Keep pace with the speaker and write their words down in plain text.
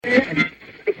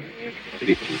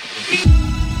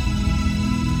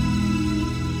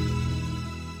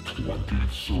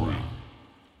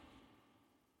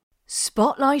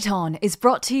Spotlight On is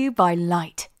brought to you by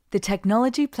Light, the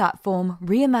technology platform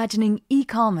reimagining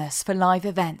e-commerce for live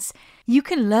events. You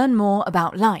can learn more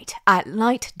about Light at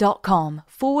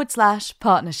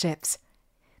light.com/partnerships.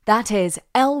 That is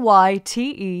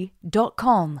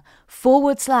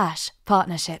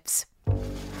lyte.com/partnerships.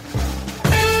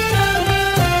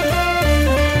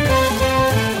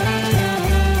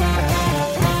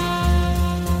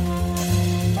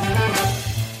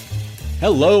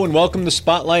 Hello and welcome to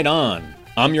Spotlight On.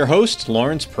 I'm your host,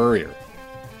 Lawrence Purrier.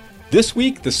 This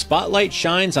week, the spotlight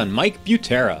shines on Mike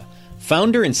Butera,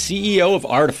 founder and CEO of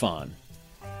Artiphon.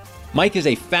 Mike is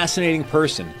a fascinating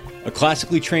person, a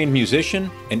classically trained musician,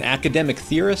 an academic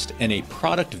theorist, and a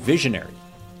product visionary.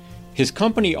 His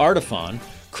company, Artiphon,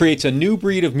 creates a new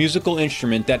breed of musical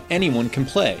instrument that anyone can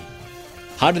play.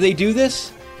 How do they do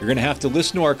this? You're going to have to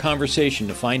listen to our conversation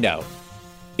to find out.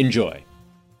 Enjoy.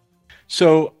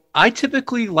 So, I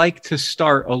typically like to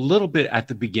start a little bit at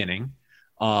the beginning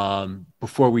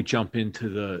before we jump into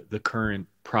the current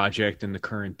project and the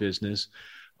current business.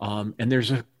 And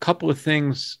there's a couple of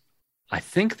things I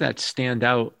think that stand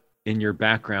out in your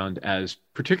background as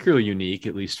particularly unique,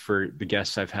 at least for the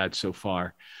guests I've had so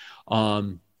far. But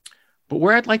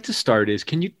where I'd like to start is,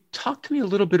 can you talk to me a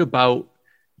little bit about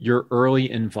your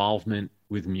early involvement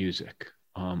with music?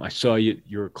 I saw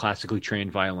you're a classically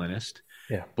trained violinist,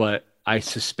 but I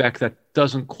suspect that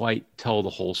doesn't quite tell the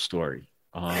whole story.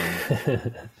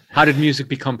 How did music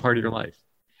become part of your life?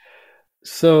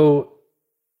 So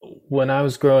when I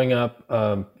was growing up,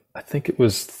 I think it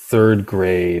was third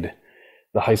grade,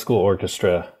 the high school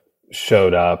orchestra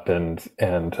showed up and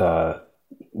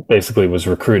basically was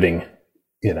recruiting,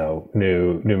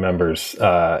 new members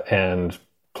and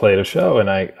played a show. And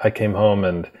I came home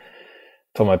and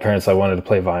told my parents I wanted to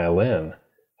play violin.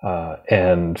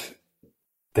 And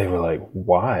they were like,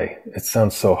 why? It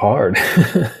sounds so hard.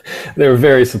 They were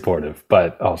very supportive,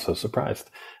 but also surprised.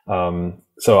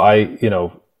 So I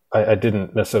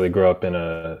didn't necessarily grow up in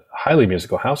a highly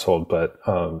musical household, but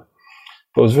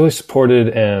was really supported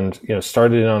and,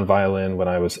 started in on violin when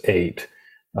I was 8.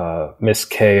 Miss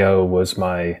Ko was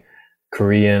my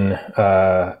Korean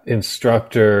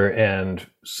instructor and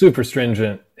super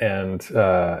stringent and,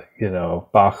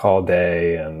 Bach all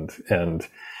day. And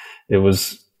it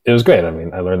was great. I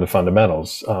mean, I learned the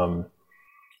fundamentals.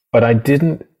 But I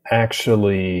didn't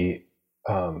actually,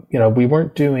 we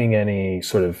weren't doing any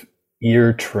sort of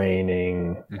ear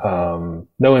training,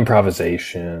 no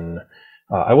improvisation.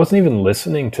 I wasn't even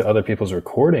listening to other people's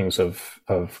recordings of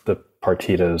the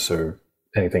partitas or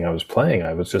anything I was playing.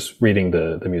 I was just reading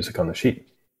the music on the sheet.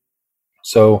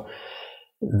 So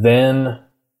then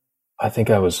I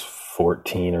think I was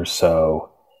 14 or so,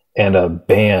 and a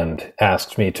band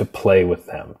asked me to play with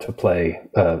them, to play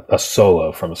a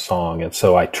solo from a song. And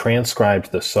so I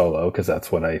transcribed the solo because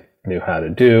that's what I knew how to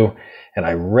do. And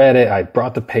I read it. I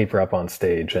brought the paper up on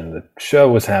stage and the show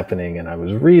was happening and I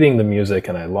was reading the music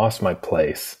and I lost my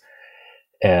place.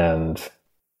 And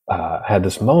I had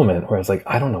this moment where I was like,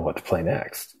 I don't know what to play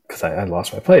next because I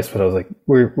lost my place. But I was like,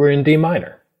 we're in D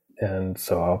minor. And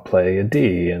so I'll play a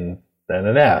D and then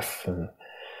an F and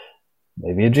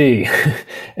maybe a G.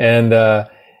 and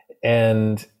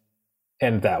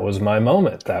that was my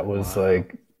moment. That was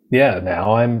like,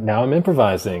 now I'm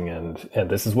improvising and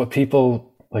this is what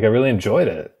people like. I really enjoyed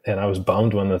it. And I was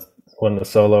bummed when the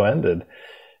solo ended.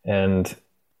 And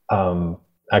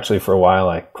actually for a while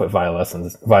I quit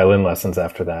violin lessons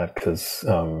after that because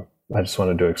I just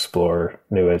wanted to explore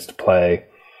new ways to play,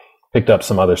 picked up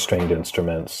some other stringed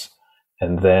instruments,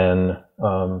 and then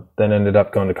ended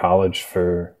up going to college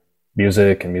for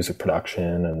music and music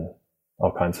production and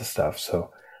all kinds of stuff. So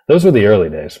those were the early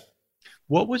days.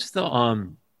 What was the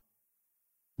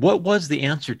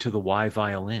answer to the why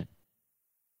violin?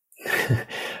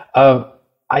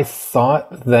 I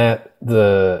thought that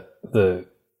the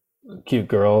cute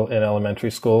girl in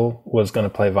elementary school was going to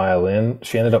play violin.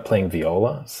 She ended up playing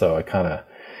viola, so I kind of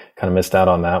missed out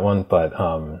on that one. But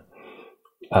no,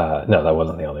 that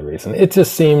wasn't the only reason. It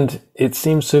seemed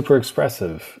super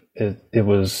expressive. It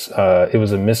was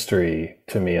a mystery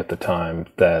to me at the time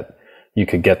that you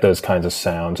could get those kinds of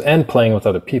sounds and playing with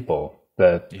other people.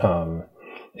 That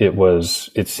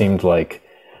it seemed like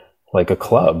a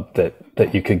club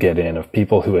that you could get in of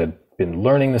people who had been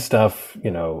learning the stuff,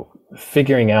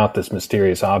 figuring out this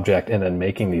mysterious object and then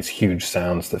making these huge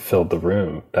sounds that filled the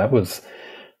room. That was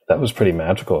pretty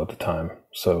magical at the time.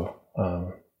 So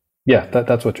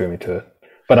that's what drew me to it.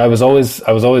 But I was always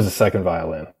a second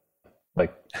violin,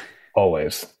 like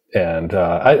always. And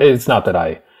it's not that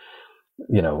I,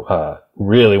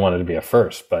 really wanted to be a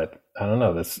first, but I don't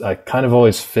know. I kind of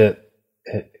always fit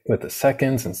with the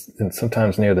seconds and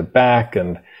sometimes near the back,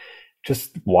 and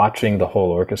just watching the whole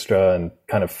orchestra and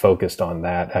kind of focused on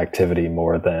that activity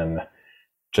more than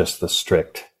just the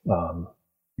strict,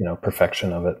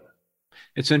 perfection of it.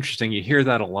 It's interesting. You hear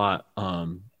that a lot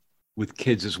with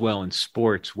kids as well in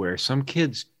sports, where some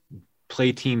kids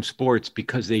play team sports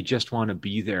because they just want to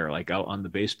be there, like out on the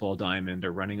baseball diamond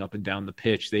or running up and down the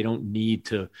pitch. They don't need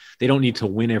to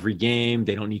win every game.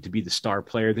 They don't need to be the star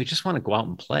player. They just want to go out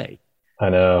and play. I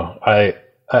know.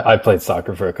 I played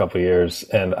soccer for a couple of years,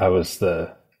 and I was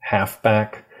the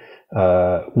halfback,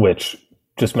 which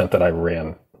just meant that I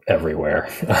ran everywhere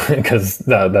because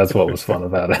that's what was fun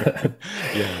about it.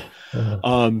 Yeah.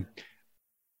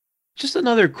 Just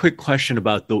another quick question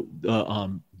about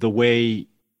the way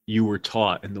you were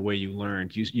taught and the way you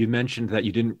learned. You mentioned that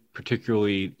you didn't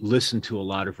particularly listen to a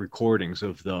lot of recordings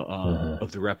of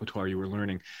the repertoire you were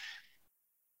learning.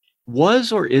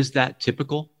 Was or is that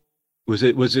typical? Was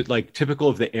it like typical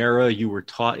of the era you were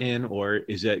taught in, or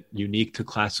is it unique to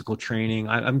classical training?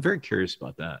 I'm very curious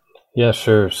about that. Yeah,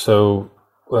 sure. So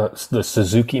the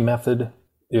Suzuki method,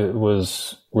 it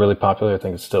was really popular. I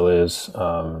think it still is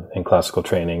in classical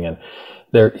training, and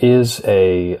there is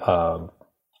a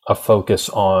focus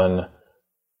on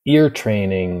ear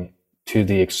training to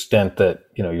the extent that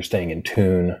you're staying in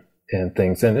tune and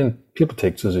things. And people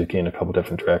take Suzuki in a couple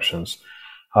different directions.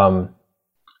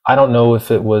 I don't know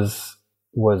if it was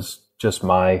just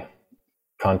my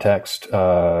context.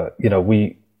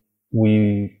 We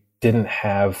didn't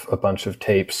have a bunch of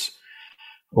tapes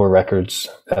or records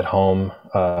at home,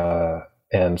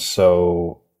 and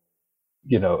so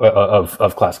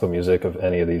of classical music, of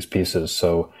any of these pieces.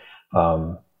 So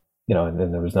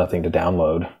and there was nothing to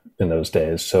download in those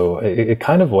days. So it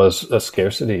kind of was a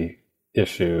scarcity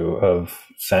issue of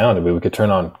sound. I mean, we could turn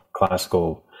on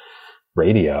classical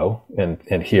radio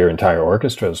and hear entire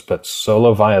orchestras, but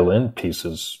solo violin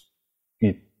pieces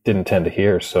you didn't tend to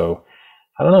hear. So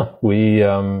I don't know. We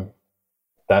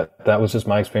that was just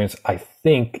my experience. I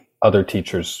think other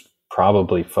teachers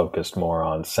probably focused more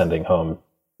on sending home,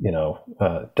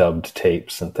 dubbed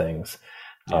tapes and things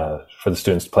for the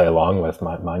students to play along with.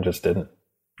 Mine just didn't.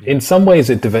 In some ways,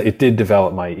 it did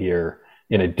develop my ear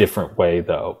in a different way,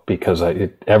 though, because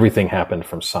everything happened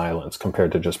from silence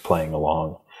compared to just playing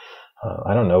along.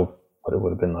 I don't know what it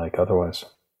would have been like otherwise.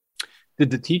 Did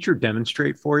the teacher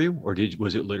demonstrate for you, or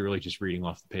was it literally just reading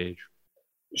off the page?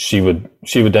 She would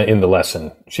in the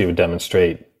lesson, she would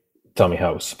demonstrate, tell me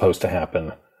how it was supposed to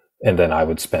happen, and then I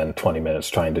would spend 20 minutes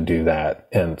trying to do that.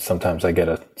 And sometimes I get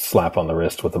a slap on the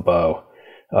wrist with a bow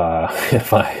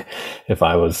if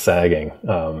I was sagging.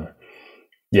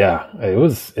 It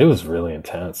was really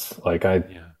intense. Like I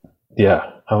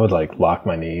would like lock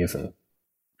my knees and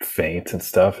faint and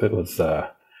stuff. It was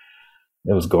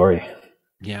gory.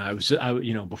 Yeah,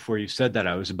 before you said that,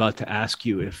 I was about to ask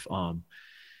you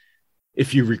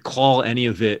if you recall any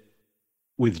of it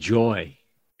with joy.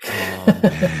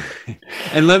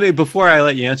 And before I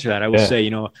let you answer that, I will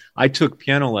say, I took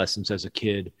piano lessons as a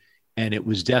kid, and it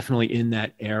was definitely in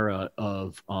that era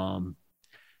of,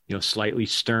 slightly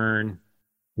stern,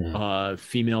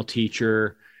 female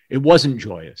teacher. It wasn't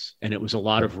joyous, and it was a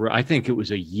lot of, I think it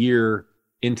was a year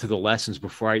into the lessons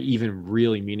before I even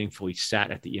really meaningfully sat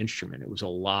at the instrument. It was a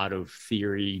lot of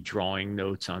theory, drawing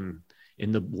notes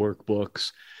in the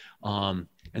workbooks. And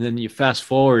then you fast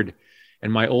forward,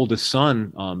 and my oldest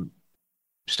son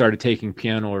started taking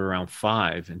piano at around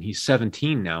 5, and he's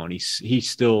 17 now, and he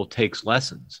still takes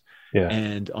lessons. Yeah.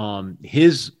 And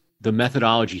the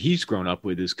methodology he's grown up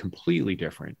with is completely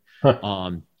different.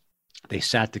 Huh. They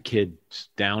sat the kids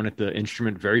down at the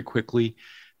instrument very quickly.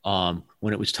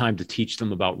 When it was time to teach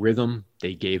them about rhythm,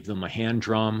 they gave them a hand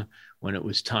drum. When it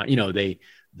was time,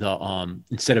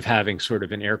 instead of having sort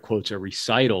of in air quotes a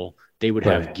recital, they would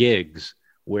have gigs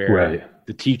where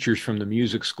the teachers from the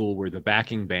music school were the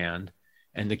backing band,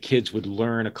 and the kids would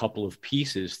learn a couple of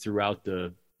pieces throughout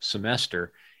the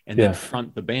semester and then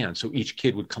front the band. So each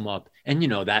kid would come up, and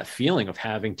that feeling of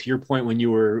having, to your point, when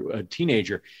you were a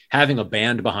teenager, having a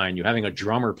band behind you, having a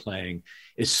drummer playing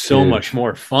is so much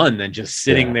more fun than just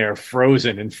sitting there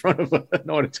frozen in front of an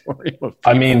auditorium of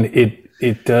people. I mean,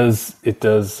 it does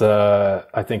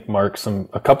I think mark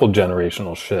a couple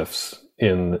generational shifts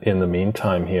in the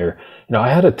meantime here. I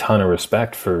had a ton of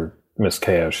respect for Miss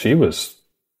Kao. She was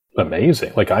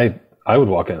amazing. Like I would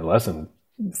walk into a lesson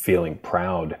feeling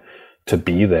proud to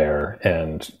be there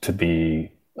and to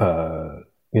be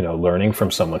learning from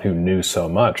someone who knew so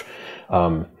much.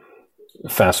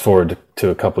 fast forward to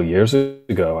a couple of years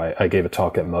ago, I gave a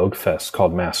talk at Moogfest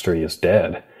called Mastery is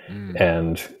Dead.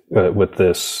 And with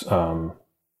this kind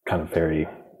of very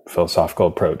philosophical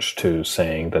approach to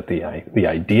saying that the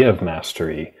idea of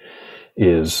mastery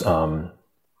is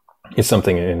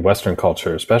something in Western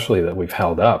culture, especially, that we've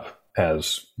held up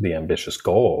as the ambitious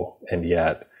goal, and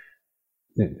yet,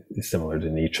 similar to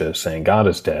Nietzsche saying God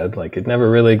is dead, like it never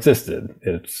really existed.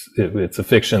 It's a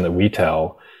fiction that we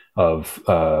tell of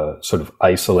sort of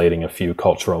isolating a few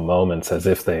cultural moments as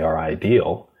if they are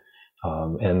ideal.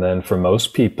 And then for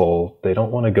most people, they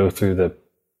don't want to go through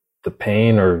the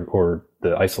pain or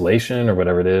the isolation or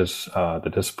whatever it is,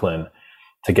 the discipline,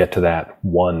 to get to that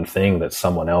one thing that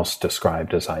someone else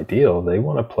described as ideal. They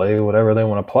want to play whatever they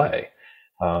want to play.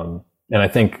 And I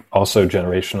think also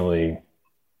generationally,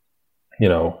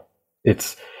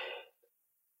 it's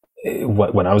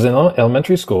when I was in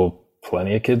elementary school,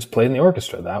 plenty of kids played in the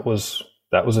orchestra. That was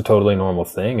a totally normal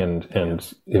thing.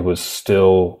 And it was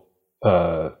still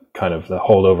kind of the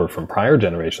holdover from prior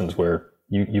generations where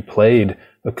you played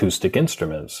acoustic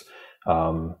instruments.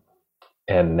 And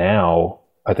now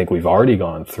I think we've already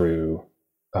gone through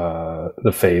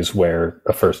the phase where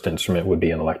a first instrument would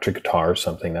be an electric guitar or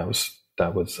something. That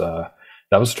was a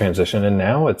transition. And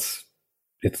now it's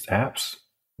apps.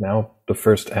 Now the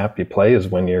first app you play is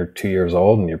when you're 2 years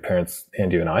old and your parents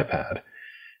hand you an iPad.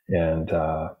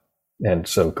 And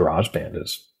so GarageBand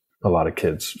is a lot of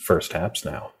kids' first apps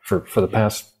now for the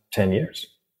past 10 years.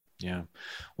 Yeah.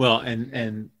 Well,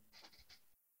 and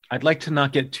I'd like to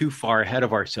not get too far ahead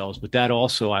of ourselves, but that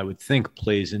also, I would think,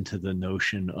 plays into the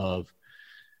notion of,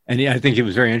 and I think it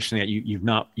was very interesting that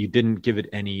you didn't give it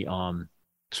any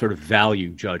sort of value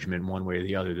judgment one way or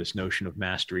the other, this notion of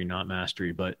mastery, not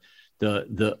mastery, but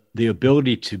the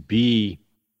ability to be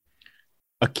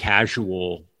a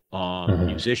casual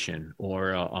musician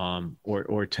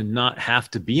or to not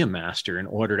have to be a master in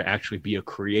order to actually be a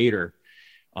creator.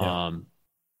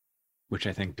 Which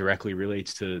I think directly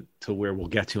relates to where we'll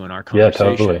get to in our conversation.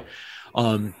 Yeah,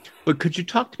 totally. But could you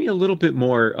talk to me a little bit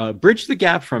more, bridge the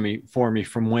gap for me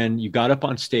from when you got up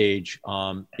on stage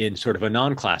in sort of a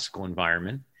non-classical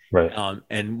environment, right,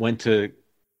 and went to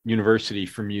university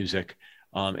for music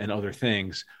and other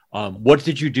things. What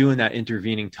did you do in that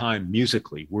intervening time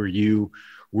musically? Were you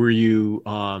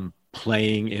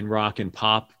playing in rock and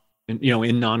pop,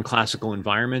 in non-classical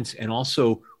environments, and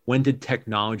also, when did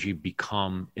technology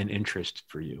become an interest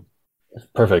for you?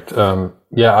 Perfect.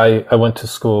 I went to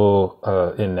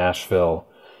school in Nashville,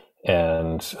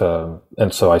 and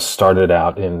so I started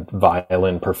out in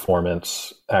violin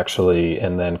performance, actually,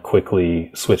 and then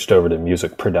quickly switched over to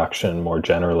music production more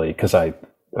generally, because I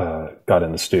got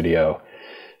in the studio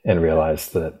and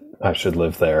realized that I should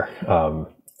live there.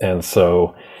 And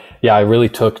so, I really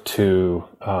took to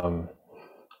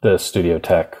the studio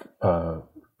tech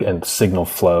and signal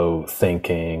flow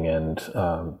thinking, and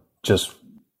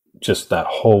just that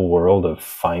whole world of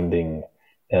finding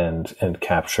and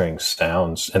capturing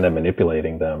sounds and then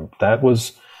manipulating them. That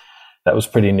was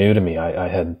pretty new to me. I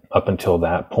had, up until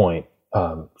that point,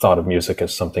 thought of music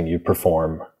as something you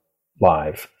perform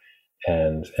live,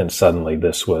 and suddenly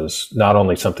this was not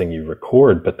only something you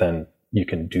record, but then you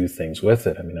can do things with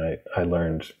it. I mean, I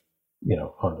learned,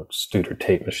 on a Studer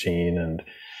tape machine and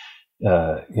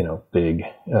big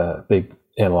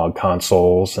analog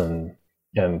consoles, and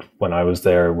when I was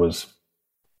there was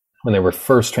when they were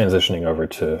first transitioning over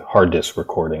to hard disk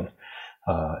recording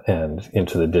and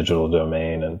into the digital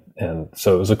domain, and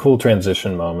so it was a cool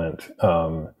transition moment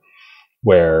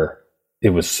where it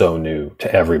was so new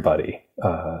to everybody,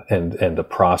 and the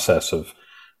process of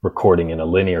recording in a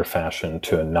linear fashion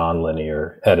to a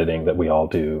non-linear editing that we all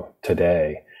do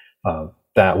today,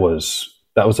 that was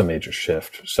a major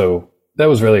shift. So that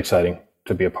was really exciting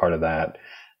to be a part of that.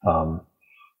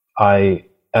 I,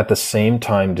 at the same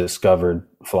time, discovered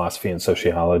philosophy and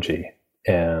sociology,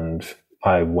 and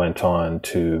I went on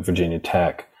to Virginia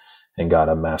Tech and got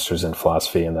a master's in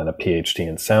philosophy and then a PhD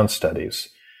in sound studies,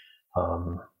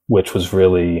 which was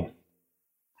really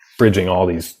bridging all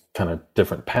these kind of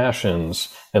different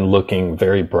passions and looking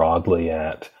very broadly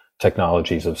at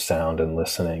technologies of sound and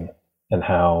listening, and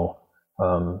how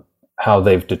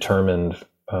they've determined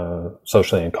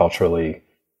socially and culturally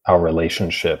our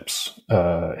relationships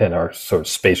and our sort of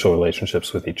spatial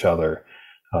relationships with each other,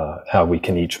 how we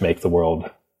can each make the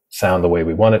world sound the way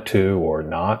we want it to or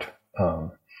not,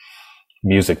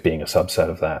 music being a subset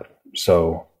of that.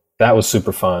 So that was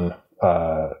super fun,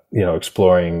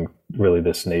 exploring really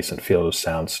this nascent field of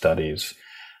sound studies,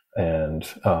 and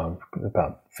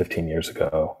about 15 years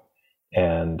ago.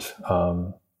 And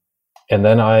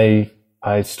then I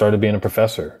started being a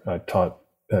professor. I taught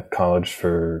at college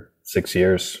for 6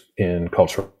 years in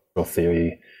cultural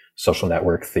theory, social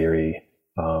network theory,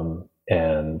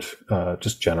 and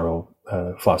just general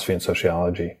philosophy and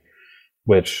sociology,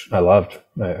 which I loved.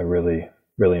 I really,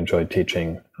 really enjoyed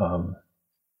teaching.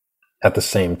 At the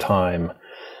same time,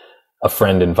 a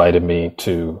friend invited me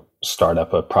to start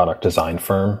up a product design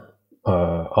firm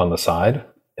on the side.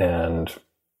 And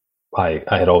I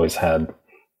had always had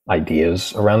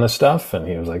ideas around this stuff. And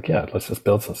he was like, yeah, let's just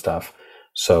build some stuff.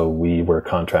 So we were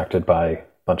contracted by a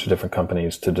bunch of different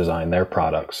companies to design their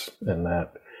products. And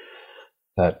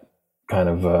that kind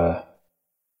of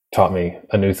taught me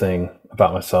a new thing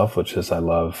about myself, which is I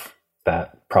love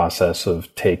that process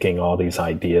of taking all these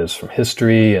ideas from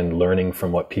history and learning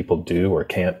from what people do or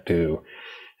can't do,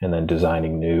 and then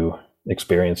designing new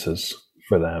experiences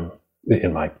for them.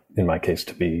 In my case,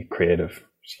 to be creative.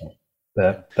 So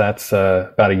that's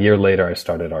about a year later, I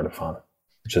started Artiphon,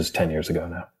 which is 10 years ago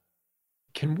now.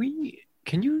 Can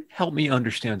you help me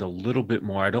understand a little bit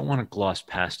more? I don't want to gloss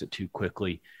past it too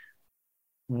quickly.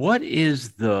 What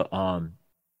is the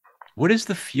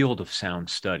field of sound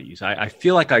studies? I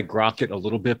feel like I grokked it a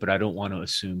little bit, but I don't want to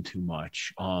assume too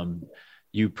much.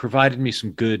 You provided me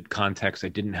some good context I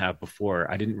didn't have before.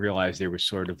 I didn't realize there was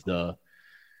sort of the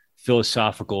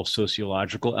philosophical,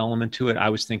 sociological element to it. I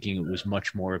was thinking it was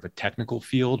much more of a technical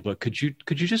field, but could you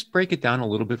just break it down a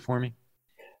little bit for me?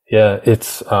 Yeah,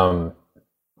 it's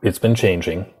been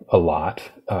changing a lot,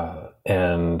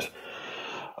 and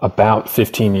about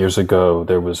 15 years ago,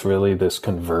 there was really this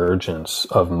convergence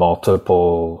of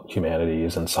multiple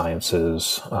humanities and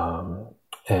sciences,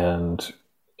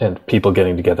 and people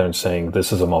getting together and saying,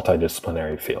 this is a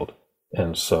multidisciplinary field.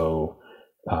 And so,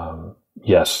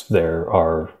 yes, there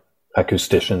are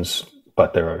acousticians,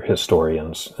 but there are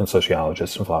historians and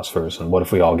sociologists and philosophers. And what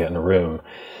if we all get in a room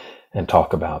and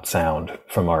talk about sound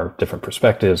from our different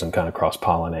perspectives and kind of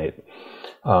cross-pollinate?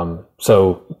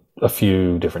 So a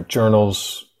few different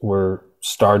journals were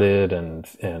started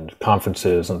and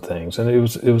conferences and things. And it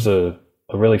was a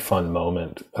really fun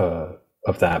moment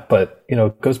of that. But,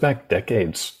 it goes back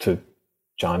decades to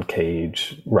John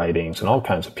Cage writings and all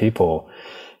kinds of people,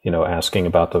 asking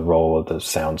about the role of the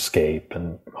soundscape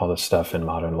and all this stuff in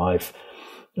modern life.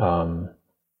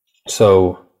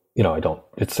 So,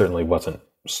 it certainly wasn't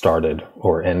started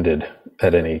or ended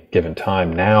at any given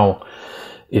time. Now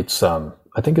it's, I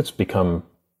think it's become,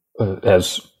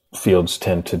 as fields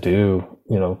tend to do,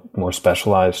 more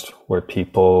specialized, where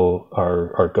people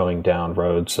are going down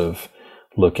roads of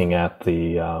looking at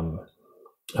the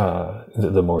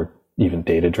more even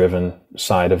data-driven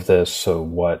side of this. So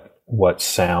what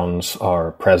sounds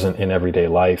are present in everyday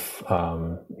life,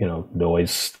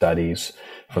 noise studies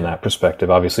from that perspective.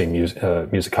 Obviously,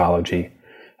 musicology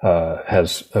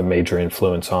has a major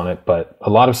influence on it, but a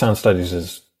lot of sound studies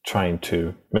is trying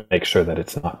to make sure that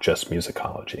it's not just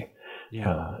musicology,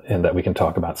 and that we can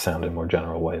talk about sound in more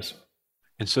general ways.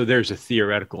 And so there's a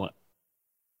theoretical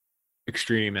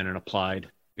extreme and an applied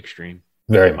extreme.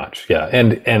 Very much, yeah.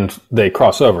 And they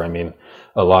cross over. I mean,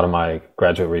 a lot of my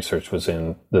graduate research was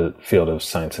in the field of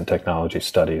science and technology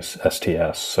studies,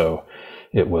 STS. So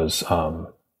it was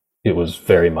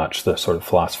very much the sort of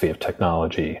philosophy of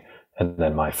technology. And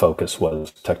then my focus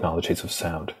was technologies of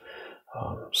sound.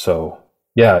 So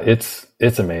yeah, it's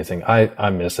amazing. I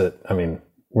miss it. I mean,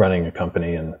 running a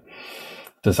company and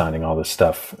designing all this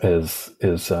stuff is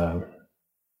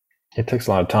it takes a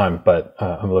lot of time, but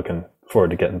I'm looking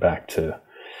forward to getting back to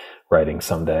writing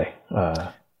someday.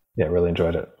 Really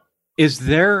enjoyed it. Is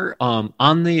there,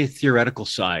 on the theoretical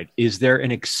side, is there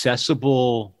an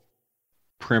accessible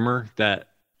primer that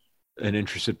an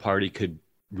interested party could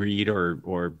read,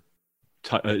 or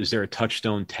is there a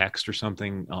touchstone text or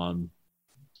something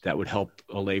that would help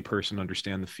a layperson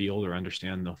understand the field or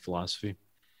understand the philosophy?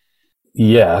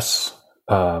 Yes.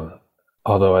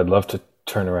 Although I'd love to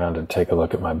turn around and take a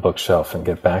look at my bookshelf and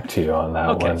get back to you on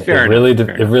that one.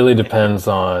 It really depends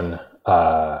on,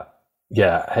 I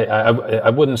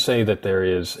wouldn't say that there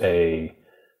is a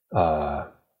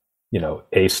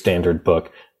standard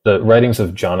book. The writings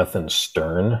of Jonathan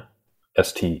Sterne,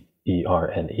 Sterne, he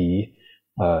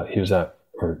was at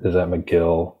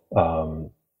McGill.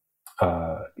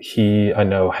 He, I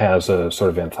know, has a sort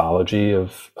of anthology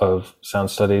of sound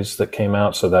studies that came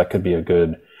out, so that could be a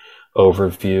good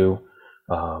overview.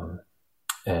 I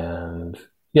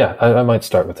might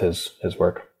start with his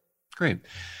work. Great.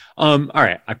 All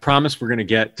right. I promise we're going to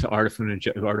get to Artiphon in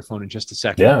just a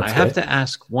second. Yeah, I have to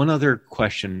ask one other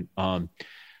question.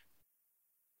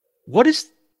 What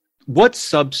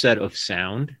subset of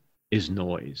sound is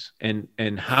noise,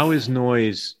 and how is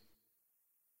noise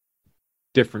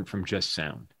different from just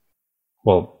sound?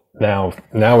 Well, now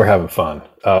we're having fun.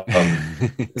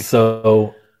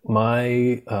 So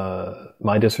my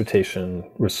dissertation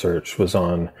research was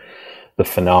on the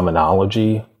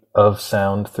phenomenology of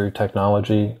sound through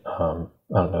technology. I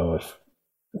don't know if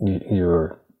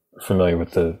you're familiar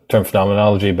with the term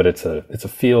phenomenology, but it's a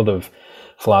field of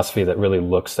philosophy that really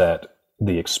looks at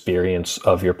the experience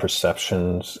of your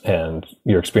perceptions and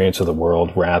your experience of the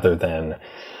world rather than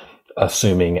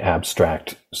assuming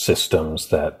abstract systems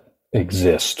that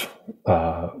exist,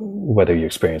 whether you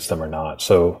experience them or not.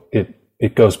 So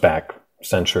it goes back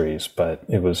centuries, but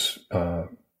it was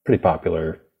pretty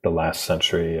popular the last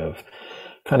century of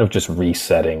kind of just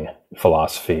resetting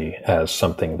philosophy as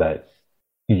something that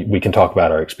we can talk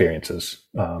about our experiences.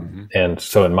 And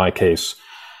so in my case,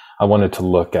 I wanted to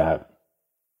look at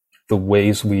the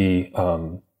ways we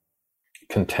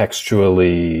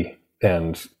contextually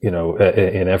and,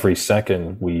 in every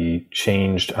second, we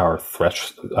changed our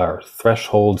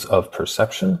thresholds of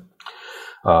perception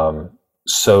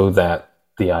so that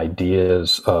the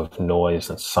ideas of noise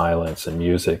and silence and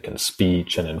music and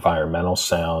speech and environmental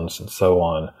sounds and so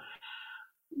on,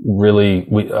 really,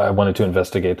 I wanted to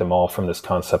investigate them all from this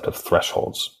concept of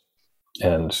thresholds.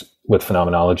 And with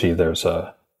phenomenology, there's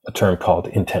a term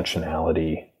called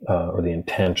intentionality, or the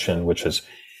intention, which is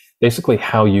basically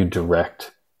how you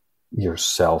direct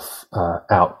yourself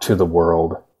out to the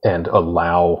world and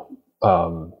allow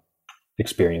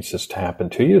experiences to happen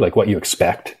to you, like what you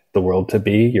expect the world to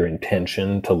be, your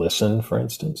intention to listen, for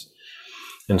instance.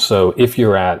 And so if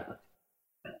you're to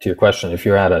your question, if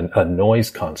you're at a noise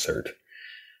concert,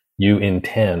 you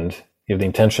have the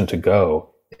intention to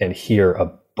go and hear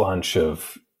a bunch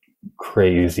of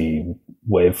crazy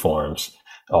waveforms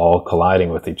all colliding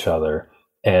with each other,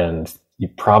 and you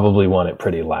probably want it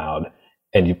pretty loud,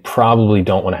 and you probably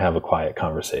don't want to have a quiet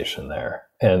conversation there.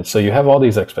 And so you have all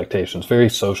these expectations, very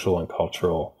social and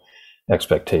cultural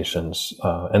expectations,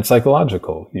 and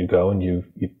psychological. You go and you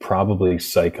probably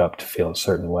psych up to feel a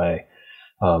certain way,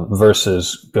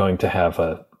 versus going to have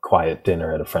a quiet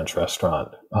dinner at a French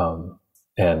restaurant,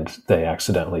 and they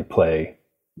accidentally play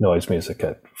noise music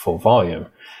at full volume.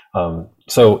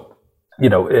 So,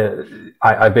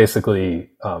 I basically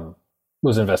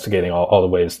was investigating all the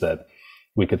ways that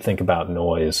we could think about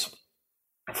noise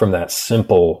from that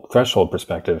simple threshold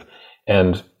perspective.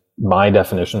 And my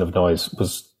definition of noise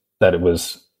was that it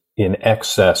was in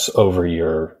excess over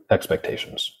your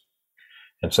expectations.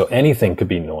 And so anything could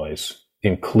be noise,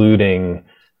 including,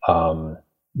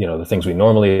 the things we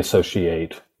normally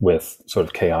associate with sort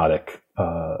of chaotic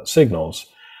signals,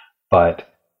 but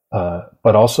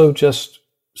also just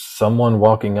someone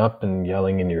walking up and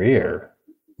yelling in your ear,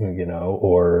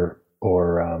 or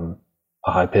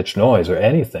a high-pitched noise, or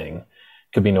anything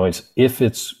could be noise if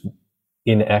it's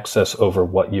in excess over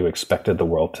what you expected the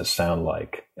world to sound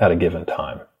like at a given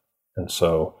time. And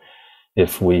so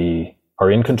if we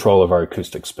are in control of our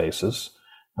acoustic spaces,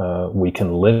 we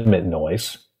can limit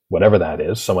noise, whatever that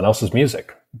is. Someone else's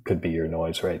music could be your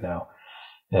noise right now.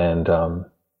 And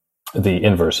the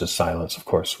inverse is silence, of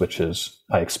course, which is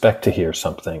I expect to hear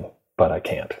something, but I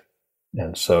can't.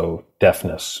 And so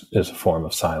deafness is a form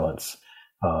of silence,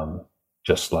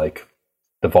 just like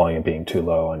the volume being too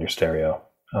low on your stereo.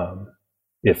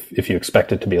 If you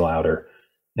expect it to be louder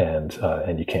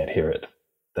and you can't hear it,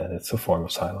 then it's a form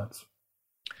of silence.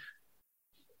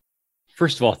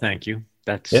 First of all, thank you.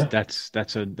 That's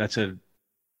a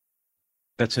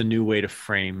new way to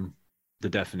frame the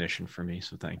definition for me.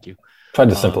 So thank you. Tried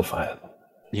to simplify it.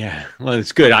 Yeah, well,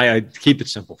 it's good. I keep it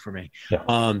simple for me.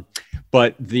 Yeah.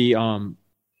 But the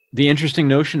interesting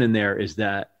notion in there is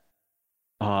that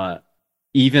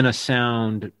even a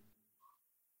sound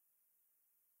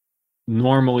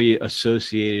normally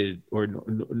associated or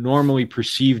normally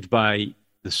perceived by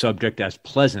the subject as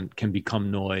pleasant can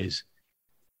become noise.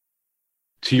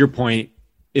 To your point,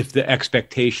 if the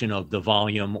expectation of the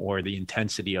volume or the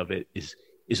intensity of it is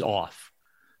off.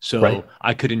 So right.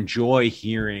 I could enjoy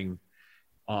hearing,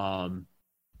 my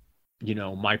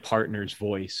partner's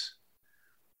voice,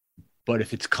 but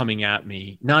if it's coming at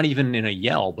me, not even in a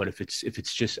yell, but if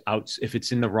it's just out, if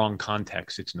it's in the wrong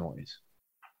context, it's noise.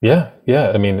 Yeah.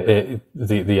 I mean,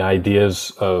 the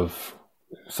ideas of,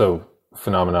 so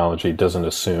phenomenology doesn't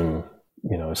assume,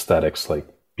 aesthetics like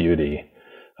beauty,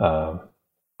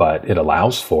 but it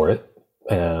allows for it,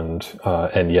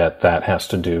 and yet that has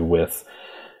to do with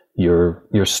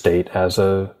your state as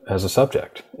a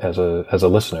subject, as a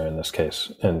listener in this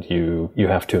case, and you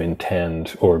have to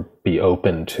intend or be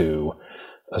open to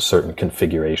a certain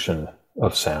configuration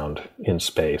of sound in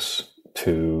space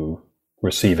to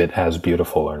receive it as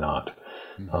beautiful or not.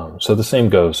 Mm-hmm. So the same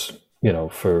goes,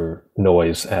 for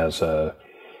noise as a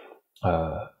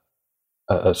a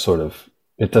sort of,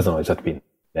 it doesn't always have to be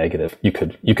negative. You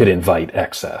could invite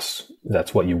excess.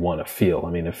 That's what you want to feel.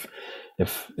 I mean,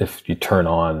 if you turn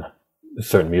on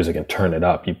certain music and turn it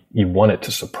up, you want it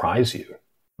to surprise you,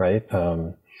 right?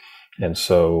 And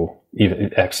so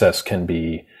even excess can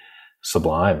be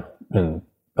sublime and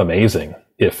amazing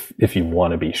if you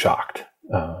want to be shocked,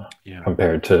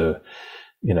 compared to,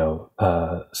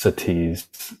 Satie's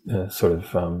sort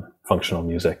of functional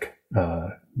music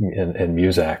and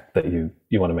Muzak that you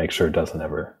want to make sure doesn't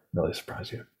ever really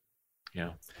surprise you.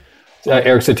 Yeah,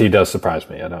 Eric Satie does surprise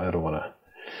me. I don't want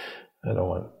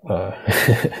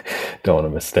to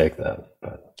mistake that.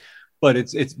 But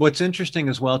it's what's interesting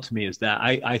as well to me is that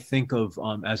I think of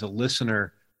as a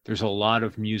listener, there's a lot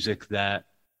of music that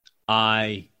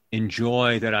I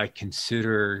enjoy that I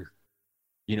consider,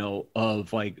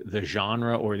 of like the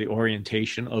genre or the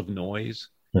orientation of noise.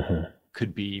 Mm-hmm.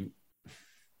 Could be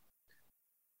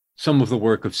some of the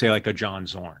work of, say, like a John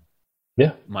Zorn.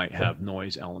 Yeah. Might have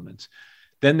noise elements.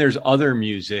 Then there's other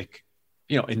music,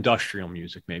 industrial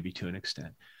music, maybe to an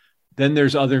extent. Then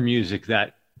there's other music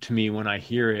that, to me, when I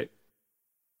hear it,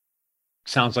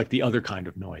 sounds like the other kind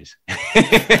of noise.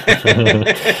 The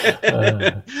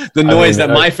noise that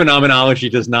my phenomenology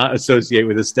does not associate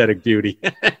with aesthetic beauty.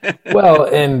 Well,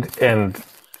 and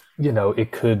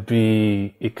it could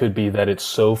be that it's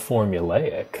so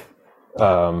formulaic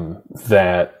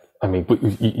that, I mean,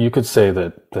 you could say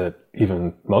that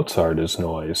even Mozart is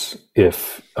noise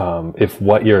if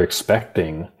what you're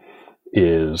expecting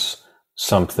is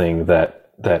something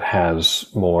that has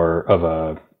more of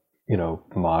a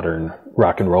modern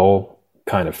rock and roll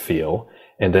kind of feel,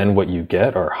 and then what you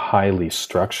get are highly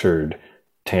structured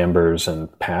timbres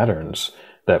and patterns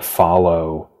that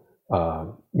follow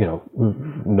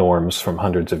norms from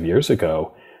hundreds of years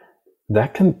ago.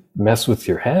 That can mess with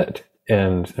your head.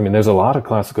 And I mean, there's a lot of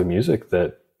classical music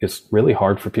that it's really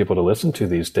hard for people to listen to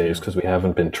these days because we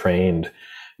haven't been trained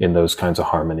in those kinds of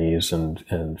harmonies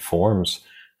and forms.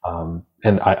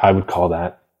 And I would call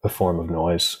that a form of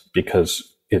noise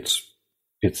because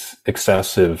it's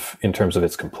excessive in terms of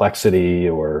its complexity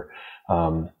or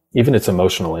even its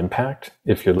emotional impact.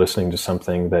 If you're listening to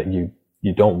something that you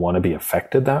don't want to be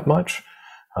affected that much,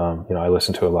 I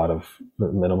listen to a lot of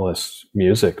minimalist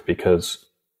music because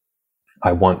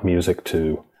I want music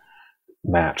to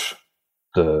match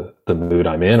the mood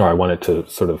I'm in, or I want it to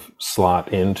sort of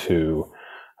slot into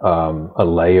a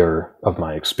layer of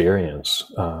my experience.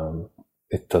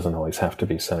 It doesn't always have to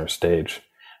be center stage,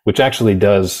 which actually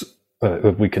does,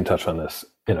 we can touch on this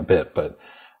in a bit, but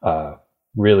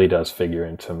really does figure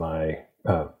into my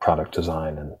product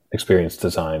design and experience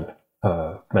design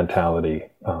mentality,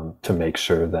 to make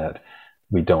sure that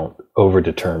we don't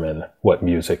over-determine what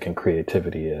music and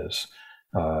creativity is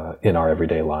in our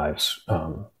everyday lives.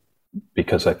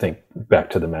 Because I think, back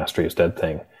to the mastery is dead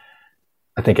thing,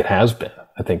 I think it has been.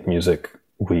 I think music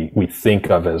we think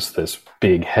of as this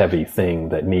big, heavy thing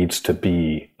that needs to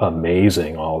be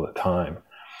amazing all the time,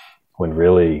 when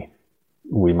really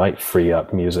we might free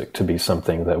up music to be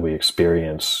something that we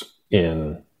experience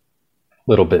in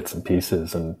little bits and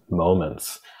pieces and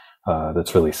moments,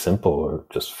 that's really simple or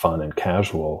just fun and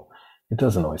casual. It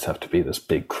doesn't always have to be this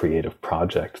big creative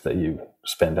project that you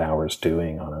spend hours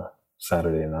doing on a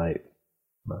Saturday night.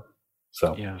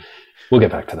 So yeah, we'll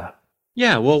get back to that.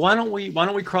 Yeah, well, why don't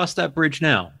we cross that bridge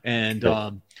now? And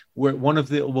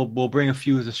we'll bring a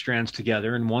few of the strands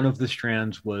together. And one of the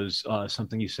strands was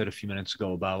something you said a few minutes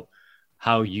ago about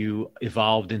how you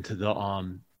evolved into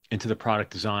the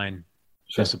product design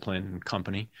discipline and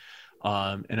company,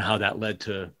 and how that led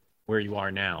to where you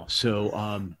are now.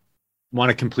 So, want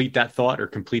to complete that thought or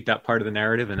complete that part of the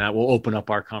narrative, and that will open up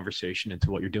our conversation into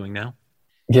what you're doing now.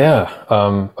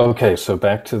 Yeah. Okay. So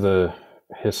back to the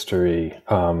history.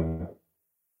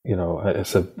 I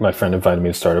said my friend invited me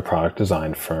to start a product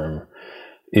design firm.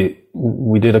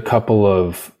 We did a couple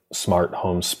of smart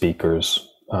home speakers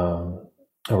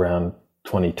around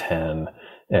 2010,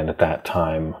 and at that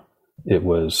time, it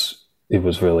was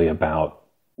really about,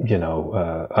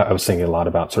 I was thinking a lot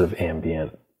about sort of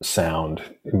ambient sound,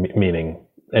 meaning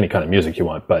any kind of music you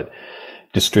want, but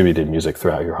distributed music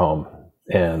throughout your home,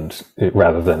 and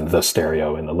rather than the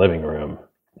stereo in the living room.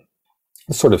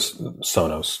 Sort of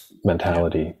Sonos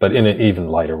mentality, but in an even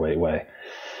lighter weight way.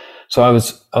 So I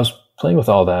was playing with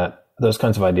all those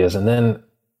kinds of ideas, and then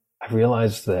I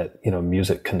realized that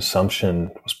music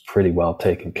consumption was pretty well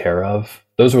taken care of.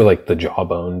 Those were like the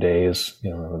Jawbone days,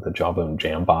 the Jawbone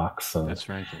Jambox, and that's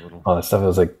right, all that stuff. It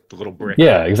was like the little brick.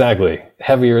 Yeah, exactly.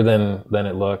 Heavier than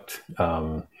it looked.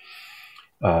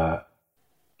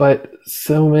 But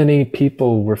so many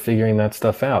people were figuring that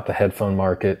stuff out. The headphone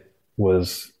market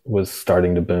was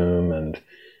starting to boom, and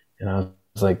I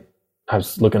was like, I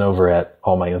was looking over at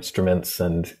all my instruments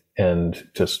and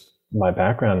just my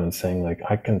background and saying, like,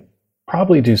 I can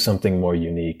probably do something more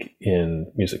unique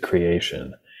in music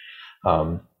creation.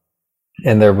 And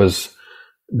it was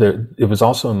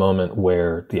also a moment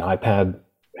where the iPad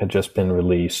had just been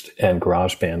released and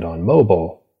GarageBand on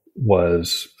mobile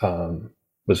was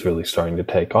really starting to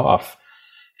take off.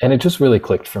 And it just really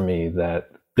clicked for me that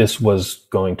this was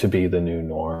going to be the new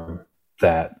norm,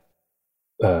 that,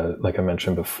 like I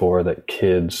mentioned before, that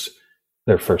kids,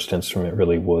 their first instrument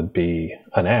really would be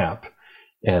an app,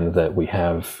 and that we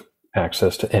have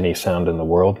access to any sound in the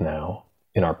world now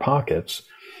in our pockets.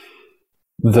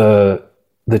 The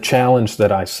challenge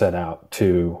that I set out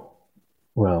to,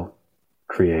 well,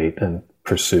 create and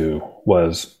pursue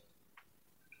was,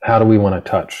 how do we want to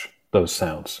touch those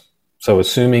sounds? So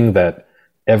assuming that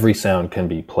every sound can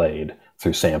be played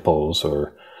through samples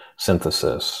or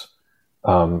synthesis,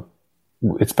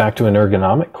 it's back to an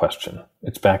ergonomic question.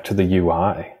 It's back to the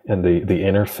UI and the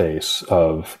interface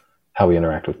of how we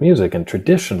interact with music. And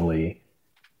traditionally,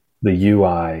 the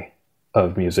UI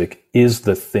of music is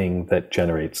the thing that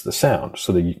generates the sound.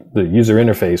 So the user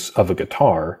interface of a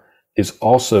guitar is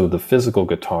also the physical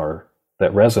guitar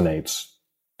that resonates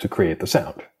to create the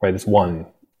sound, right? It's one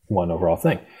overall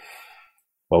thing.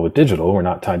 Well, with digital, we're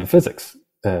not tied to physics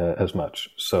as much.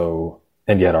 So,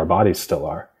 and yet our bodies still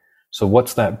are. So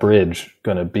what's that bridge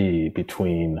going to be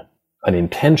between an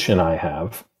intention I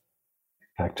have,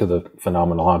 back to the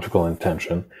phenomenological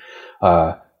intention,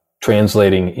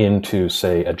 translating into,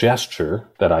 say, a gesture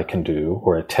that I can do,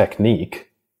 or a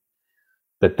technique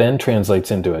that then translates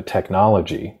into a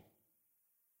technology,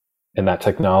 and that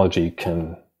technology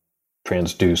can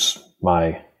transduce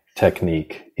my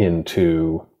technique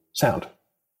into sound.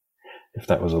 If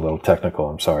that was a little technical,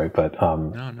 I'm sorry, but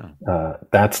No.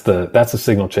 That's the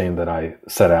signal chain that I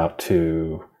set out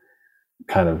to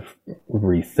kind of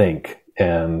rethink,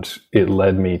 and it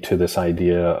led me to this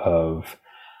idea of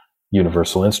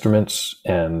universal instruments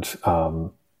and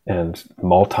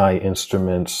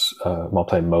multi-instruments,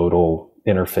 multimodal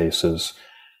interfaces,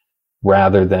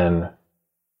 rather than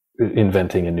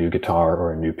inventing a new guitar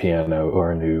or a new piano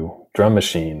or a new drum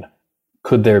machine.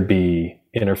 Could there be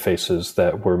interfaces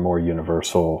that were more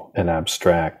universal and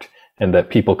abstract, and that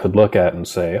people could look at and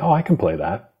say, oh, I can play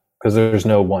that? Because there's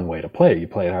no one way to play it. You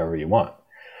play it however you want.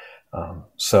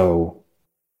 So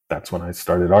that's when I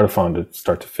started Artiphon, to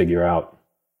start to figure out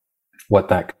what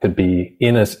that could be,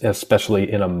 especially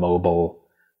in a mobile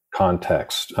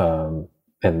context. And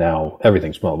now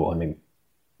everything's mobile. I mean,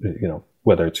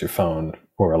 whether it's your phone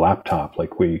or a laptop,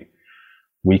 like we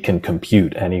can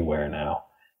compute anywhere now.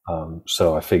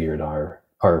 So I figured our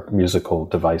musical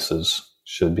devices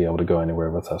should be able to go anywhere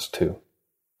with us too.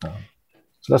 So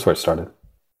that's where it started.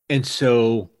 And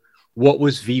so what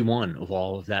was V1 of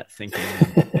all of that thinking,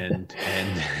 and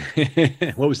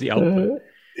what was the output?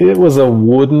 It was a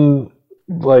wooden,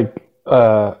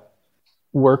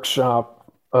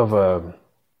 workshop of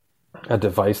a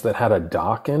device that had a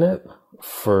dock in it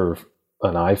for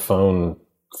an iPhone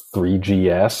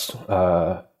 3GS,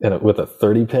 with a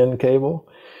 30-pin cable.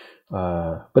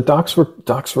 But docks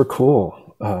were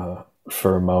cool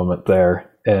for a moment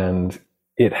there, and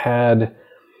it had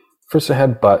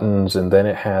buttons, and then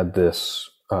it had this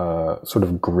sort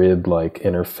of grid-like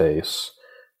interface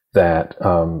that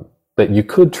you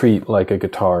could treat like a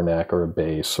guitar neck or a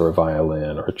bass or a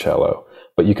violin or a cello,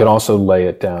 but you could also lay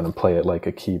it down and play it like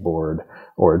a keyboard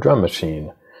or a drum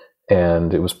machine.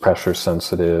 And it was pressure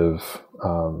sensitive,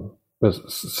 was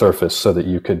surface, so that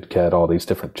you could get all these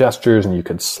different gestures, and you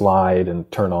could slide and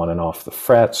turn on and off the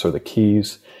frets or the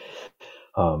keys.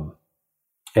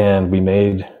 And we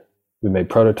made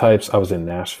prototypes. I was in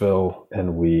Nashville,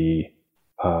 and we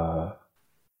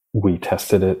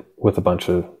tested it with a bunch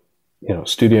of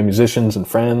studio musicians and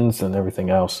friends and everything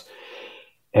else.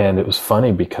 And it was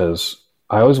funny because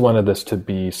I always wanted this to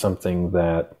be something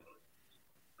that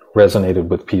resonated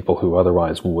with people who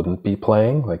otherwise wouldn't be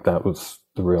playing. Like, that was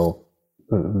the real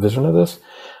vision of this.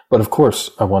 But of course,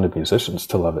 I wanted musicians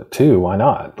to love it too. Why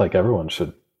not? Like, everyone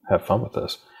should have fun with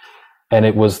this. And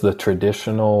it was the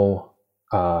traditional,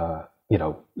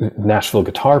 Nashville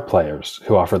guitar players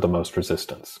who offered the most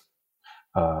resistance.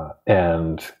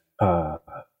 And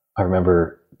I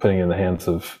remember putting it in the hands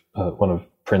of one of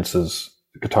Prince's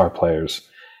guitar players,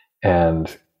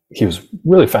 and he was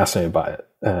really fascinated by it.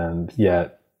 And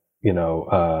yet,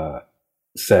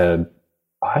 said,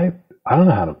 I don't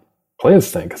know how to play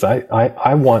this thing, because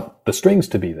I want the strings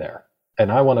to be there,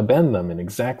 and I want to bend them in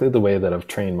exactly the way that I've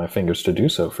trained my fingers to do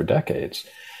so for decades.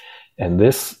 And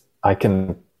this, I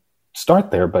can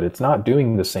start there, but it's not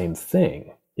doing the same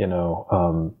thing.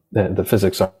 The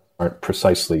physics aren't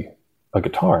precisely a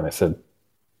guitar. And I said,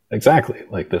 exactly,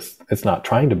 like this, it's not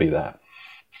trying to be that.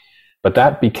 But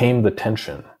that became the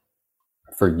tension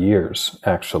for years,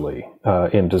 actually,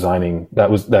 in designing.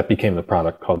 That became the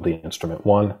product called the Instrument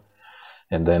One.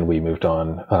 And then we moved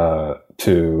on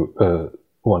to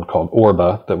one called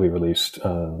Orba that we released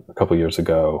a couple years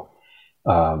ago.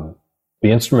 The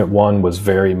Instrument One was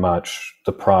very much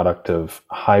the product of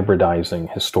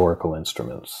hybridizing historical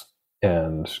instruments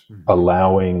and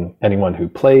allowing anyone who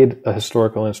played a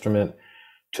historical instrument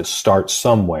to start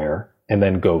somewhere and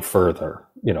then go further,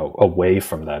 away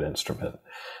from that instrument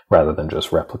rather than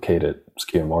just replicate it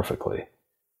skeuomorphically.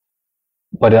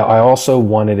 But I also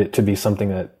wanted it to be something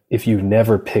that if you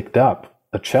never picked up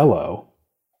a cello,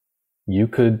 you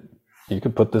could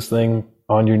put this thing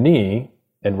on your knee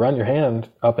and run your hand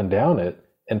up and down it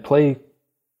and play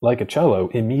like a cello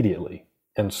immediately.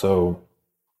 And so,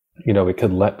 it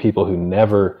could let people who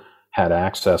never had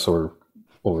access or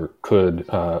could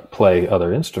play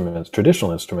other instruments,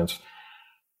 traditional instruments,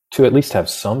 to at least have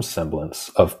some semblance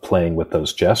of playing with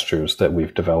those gestures that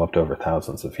we've developed over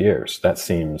thousands of years. That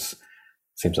seems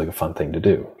like a fun thing to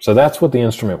do. So that's what the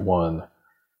Instrument One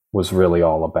was really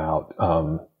all about,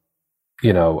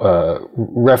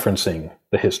 referencing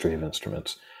the history of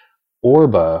instruments.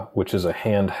 Orba, which is a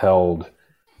handheld,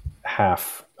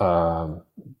 half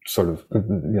sort of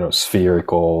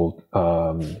spherical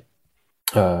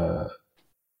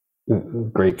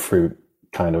grapefruit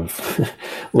kind of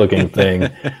looking thing,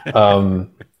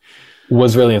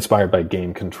 was really inspired by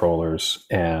game controllers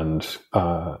and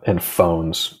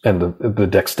phones and the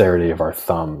dexterity of our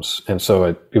thumbs. And so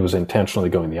it was intentionally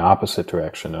going the opposite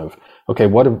direction of, okay,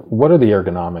 what are the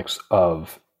ergonomics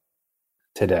of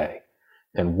today?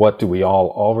 And what do we all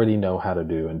already know how to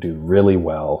do and do really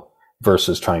well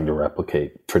versus trying to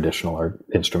replicate traditional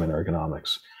instrument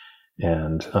ergonomics?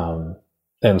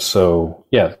 And so,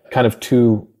 yeah, kind of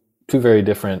two very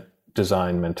different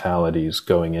design mentalities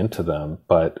going into them,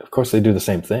 but of course they do the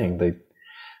same thing.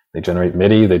 They generate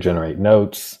MIDI, they generate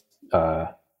notes.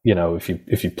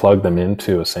 If you plug them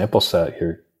into a sample set,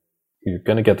 you're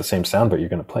going to get the same sound, but you're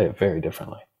going to play it very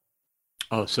differently.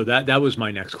 Oh, so that was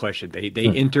my next question. They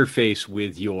interface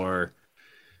with your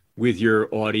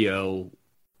audio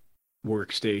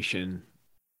workstation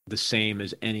the same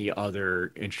as any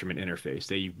other instrument interface.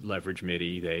 They leverage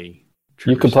MIDI.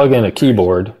 You could plug in a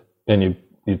keyboard and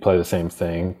you'd play the same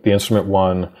thing. The Instrument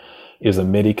One is a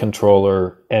MIDI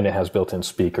controller and it has built-in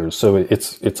speakers. So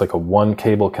it's like a one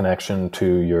cable connection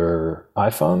to your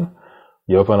iPhone.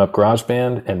 You open up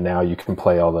GarageBand and now you can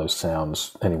play all those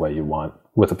sounds any way you want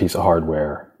with a piece of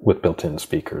hardware with built-in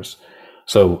speakers.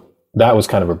 So that was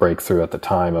kind of a breakthrough at the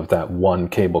time of that one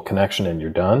cable connection and you're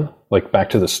done. Like back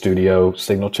to the studio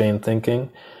signal chain thinking.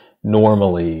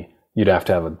 Normally you'd have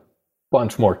to have a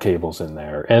bunch more cables in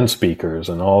there and speakers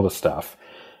and all the stuff.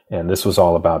 And this was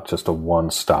all about just a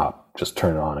one-stop, just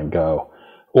turn it on and go.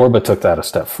 Orba took that a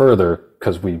step further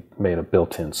because we made a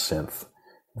built-in synth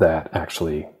that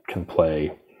actually can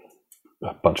play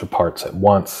a bunch of parts at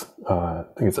once. I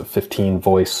think it's a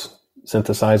 15-voice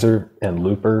synthesizer and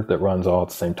looper that runs all at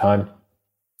the same time.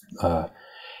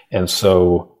 And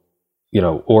so,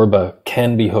 Orba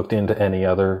can be hooked into any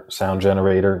other sound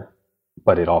generator,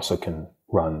 but it also can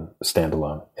run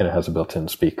standalone, and it has a built-in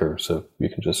speaker, so you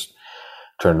can just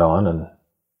turn it on and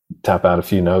tap out a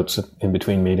few notes in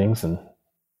between meetings, and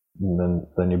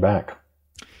then you're back.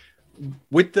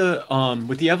 With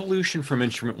the evolution from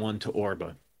Instrument One to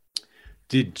Orba,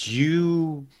 did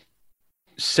you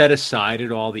set aside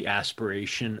at all the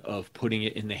aspiration of putting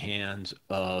it in the hands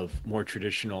of more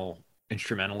traditional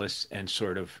instrumentalists and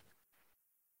sort of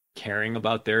caring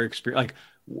about their experience? Like,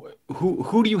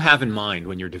 who do you have in mind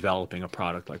when you're developing a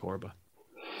product like Orba?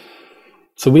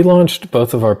 So we launched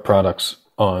both of our products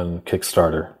on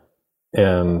Kickstarter,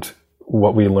 and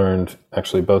what we learned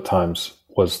actually both times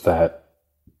was that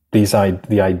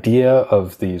the idea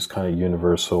of these kind of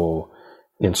universal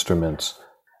instruments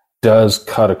does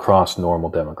cut across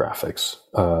normal demographics.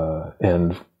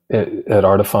 And at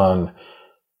Artiphon,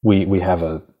 we have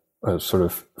a sort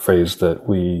of phrase that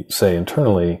we say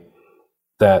internally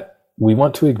that we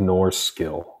want to ignore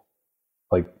skill.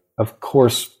 Like, of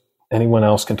course, anyone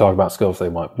else can talk about skill if they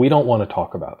want. We don't want to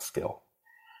talk about skill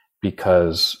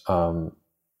because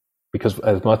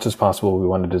as much as possible, we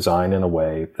want to design in a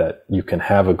way that you can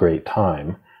have a great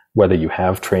time, whether you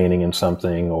have training in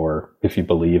something or if you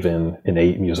believe in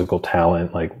innate musical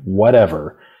talent, like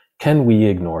whatever. Can we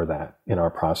ignore that in our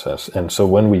process? And so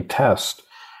when we test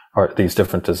these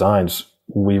different designs,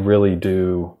 we really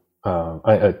do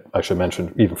I should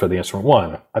mention, even for the instrument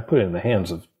one, I put it in the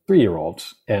hands of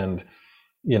 3-year-olds, and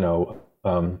you know,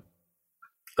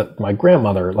 my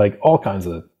grandmother, like all kinds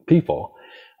of people,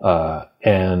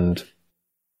 and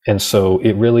so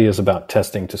it really is about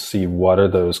testing to see what are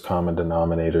those common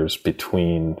denominators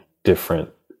between different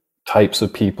types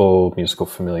of people, musical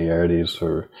familiarities,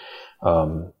 or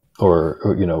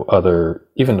you know, other,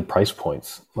 even the price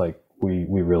points. Like we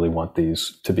really want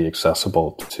these to be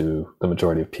accessible to the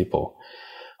majority of people.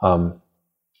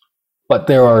 But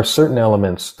there are certain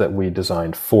elements that we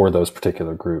designed for those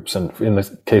particular groups. And in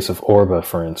the case of Orba,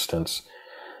 for instance,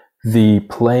 the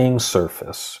playing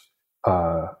surface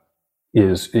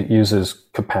it uses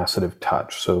capacitive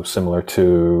touch. So similar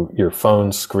to your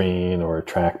phone screen or a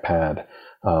trackpad,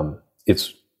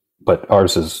 but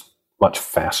ours is much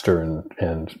faster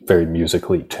and very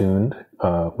musically tuned,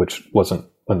 which wasn't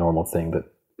a normal thing that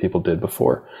people did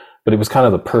before. But it was kind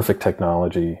of the perfect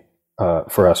technology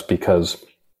for us, because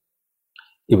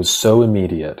it was so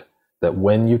immediate that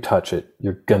when you touch it,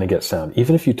 you're going to get sound.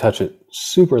 Even if you touch it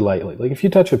super lightly, like if you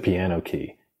touch a piano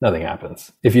key, nothing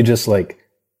happens. If you just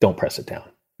don't press it down,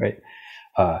 right?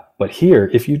 But here,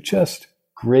 if you just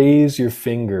graze your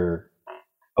finger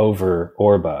over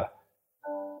Orba,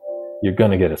 you're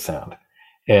going to get a sound.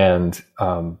 And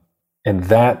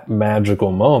that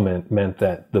magical moment meant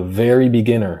that the very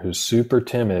beginner who's super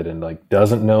timid and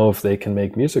doesn't know if they can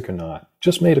make music or not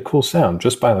just made a cool sound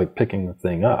just by picking the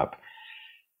thing up.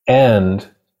 And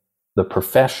the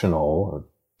professional, or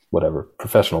whatever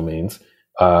professional means,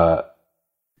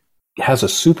 has a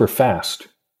super fast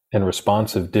and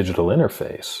responsive digital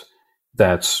interface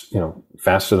that's,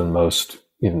 faster than most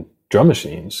drum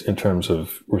machines in terms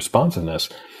of responsiveness.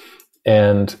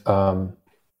 And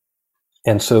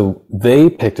so they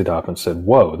picked it up and said,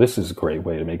 whoa, this is a great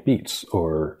way to make beats.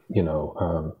 Or,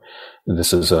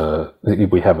 this is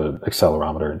we have an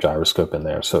accelerometer and gyroscope in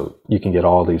there. So you can get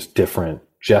all these different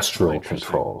gestural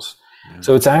controls. Yeah.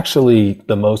 So it's actually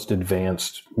the most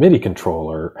advanced MIDI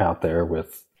controller out there,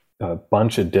 with a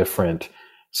bunch of different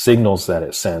signals that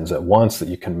it sends at once that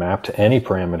you can map to any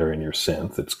parameter in your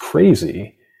synth. It's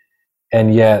crazy.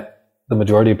 And yet the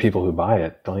majority of people who buy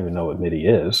it don't even know what MIDI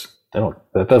is.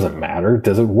 That doesn't matter.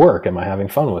 Does it work? Am I having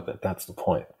fun with it? That's the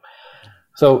point.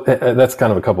 So that's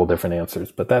kind of a couple of different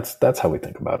answers, but that's how we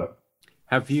think about it.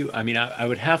 I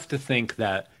would have to think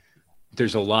that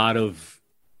there's a lot of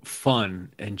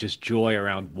fun and just joy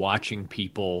around watching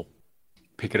people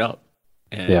pick it up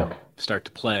and start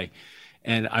to play.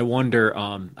 And I wonder,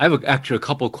 I have actually a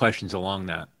couple of questions along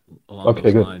those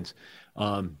lines.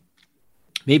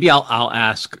 Maybe I'll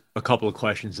ask a couple of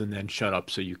questions and then shut up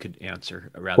so you could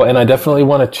answer. And I definitely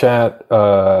want to chat.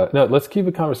 No, let's keep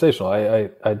it conversational.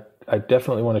 I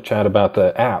definitely want to chat about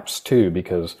the apps too,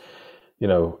 because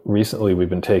recently we've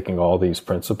been taking all these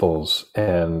principles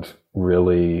and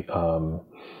really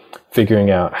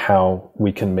figuring out how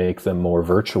we can make them more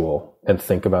virtual and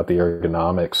think about the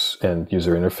ergonomics and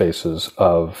user interfaces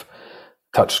of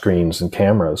touchscreens and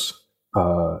cameras.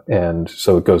 And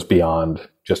so it goes beyond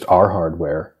just our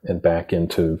hardware and back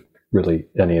into really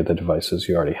any of the devices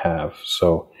you already have.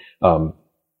 So,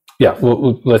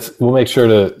 we'll make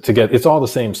sure to get, it's all the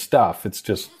same stuff. It's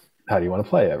just, how do you want to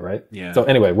play it? Right. Yeah. So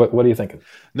anyway, what are you thinking?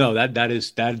 No, that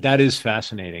is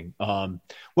fascinating.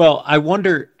 Well, I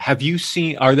wonder,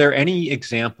 are there any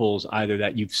examples either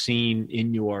that you've seen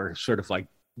in your sort of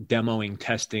demoing,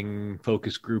 testing,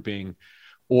 focus grouping,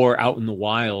 or out in the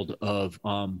wild of,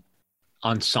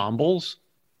 ensembles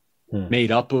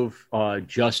made up of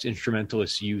just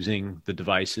instrumentalists using the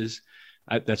devices?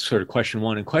 That's sort of question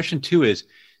one. And question two is,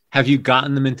 have you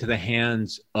gotten them into the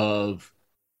hands of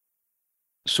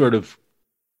sort of,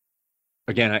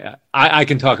 again, I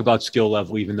can talk about skill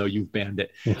level even though you've banned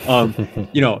it.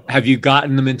 Have you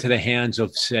gotten them into the hands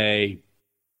of, say,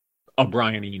 a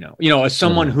Brian Eno, as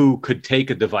someone who could take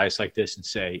a device like this and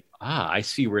say, I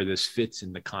see where this fits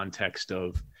in the context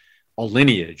of a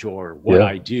lineage or what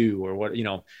I do, or what,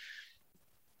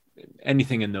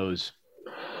 anything in those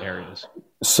areas?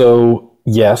 So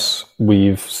yes,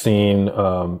 we've seen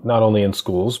not only in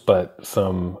schools, but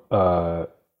some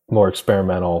more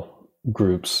experimental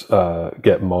groups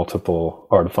get multiple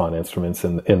Artiphon instruments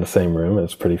in the same room.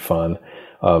 It's pretty fun.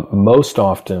 Most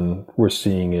often we're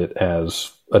seeing it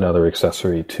as another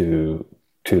accessory to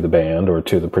the band or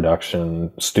to the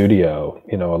production studio.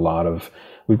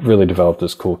 We've really developed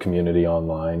this cool community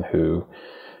online who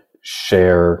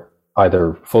share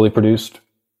either fully produced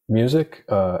music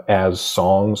as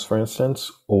songs, for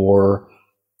instance, or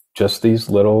just these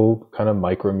little kind of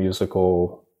micro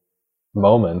musical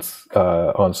moments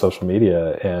on social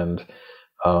media. And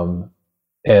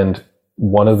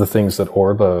one of the things that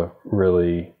Orba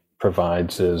really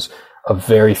provides is a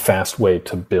very fast way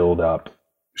to build up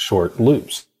short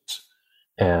loops.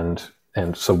 And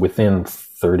so within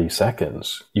 30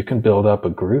 seconds, you can build up a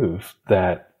groove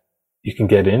that you can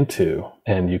get into,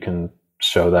 and you can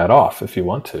show that off if you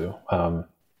want to.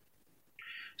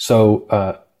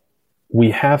 So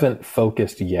we haven't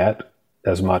focused yet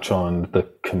as much on the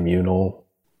communal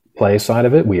play side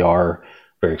of it. We are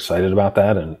very excited about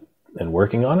that and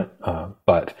working on it.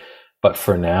 But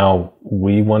for now,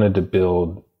 we wanted to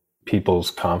build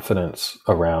people's confidence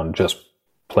around just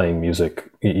playing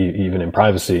music, even in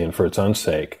privacy and for its own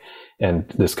sake, and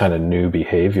this kind of new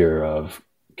behavior of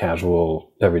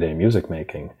casual everyday music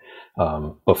making,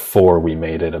 before we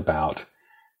made it about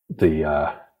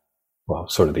the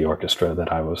sort of the orchestra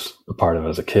that I was a part of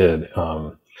as a kid.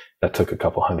 That took a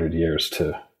couple hundred years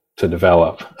to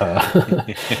develop. But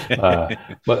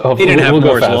he didn't have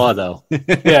Moore's law, though.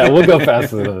 Yeah, we'll go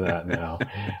faster than that now.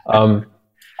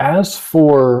 As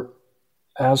for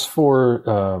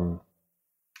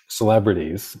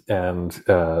celebrities and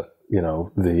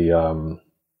the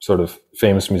sort of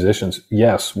famous musicians,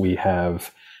 yes, we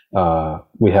have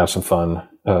some fun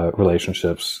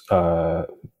relationships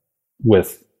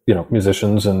with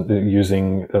musicians and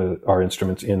using our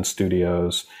instruments in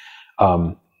studios.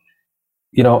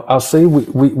 I'll say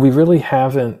we really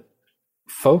haven't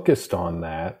focused on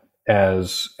that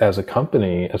as a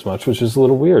company as much, which is a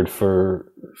little weird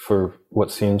for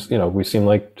what seems, we seem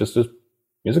like just a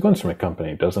musical instrument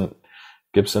company. Doesn't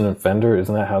Gibson and Fender,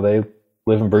 isn't that how they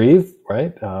live and breathe,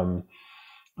 right?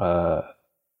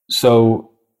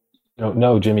 So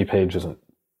no, Jimmy Page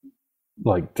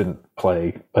didn't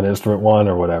play an instrument one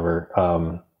or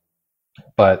whatever.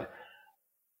 But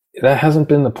that hasn't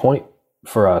been the point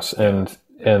for us. And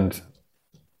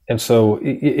so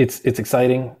it's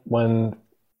exciting when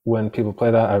people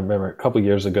play that. I remember a couple of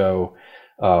years ago,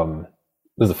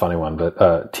 this is a funny one,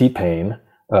 but T-Pain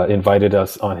invited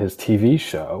us on his TV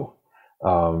show.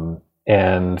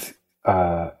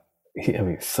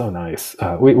 He's so nice.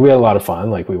 We had a lot of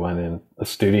fun. Like, we went in a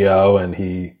studio and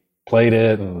he played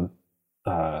it, and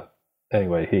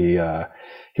anyway, he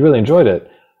really enjoyed it.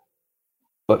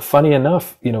 But funny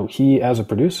enough, he, as a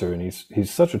producer, and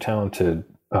he's such a talented,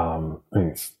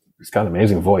 he's got an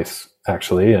amazing voice,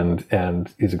 actually,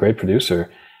 and he's a great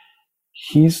producer.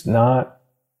 He's not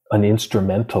an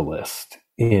instrumentalist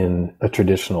in a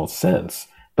traditional sense,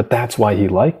 but that's why he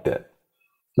liked it.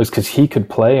 It's because he could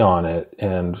play on it,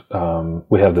 and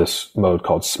we have this mode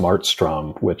called Smart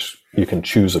Strum, which you can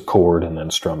choose a chord and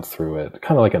then strum through it,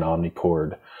 kind of like an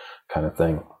omnichord kind of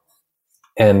thing.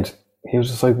 And he was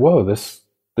just like, "Whoa, this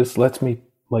lets me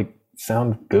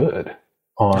sound good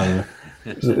on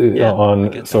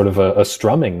on sort of a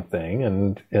strumming thing,"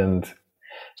 and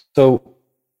so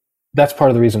that's part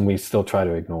of the reason we still try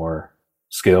to ignore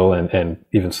skill and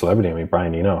even celebrity. I mean,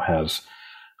 Brian Eno has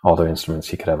all the instruments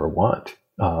he could ever want.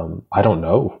 I don't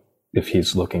know if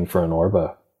he's looking for an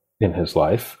Orba in his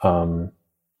life. I'd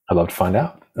love to find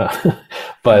out.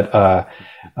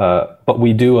 But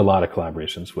we do a lot of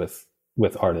collaborations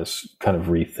with artists, kind of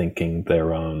rethinking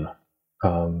their own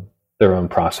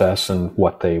process and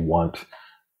what they want.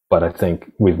 But I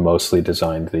think we've mostly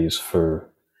designed these for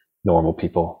normal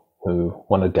people who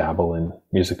want to dabble in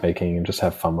music making and just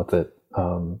have fun with it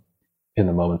in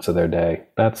the moments of their day.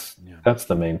 That's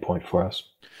the main point for us.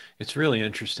 It's really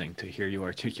interesting to hear you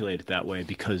articulate it that way,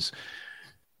 because,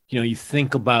 you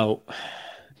think about,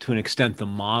 to an extent, the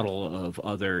model of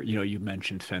other, you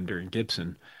mentioned Fender and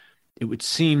Gibson. It would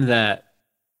seem that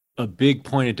a big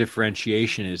point of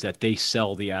differentiation is that they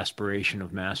sell the aspiration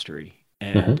of mastery.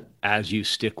 And as you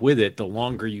stick with it, the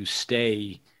longer you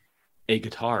stay a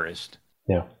guitarist,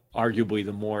 arguably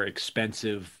the more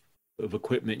expensive of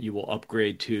equipment you will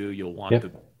upgrade to. You'll want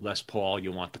the Les Paul,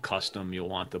 you'll want the custom, you'll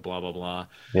want the blah, blah, blah.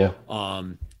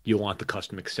 You'll want the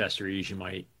custom accessories. You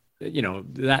might,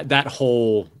 that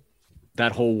whole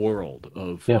world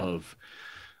of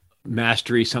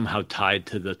mastery somehow tied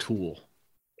to the tool.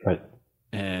 Right.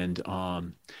 And,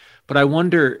 but I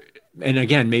wonder, and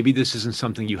again, maybe this isn't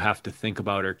something you have to think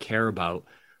about or care about,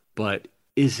 but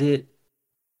do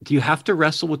you have to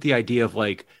wrestle with the idea of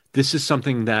this is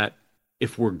something that,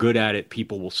 if we're good at it,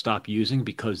 people will stop using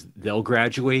because they'll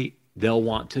graduate. They'll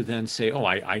want to then say, oh,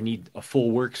 I need a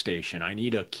full workstation. I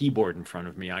need a keyboard in front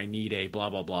of me. I need a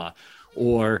blah, blah, blah.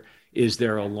 Or is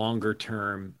there a longer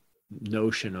term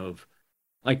notion of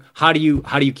how do you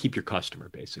keep your customer,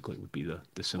 basically, would be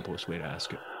the simplest way to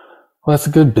ask it. Well, that's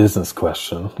a good business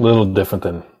question. A little different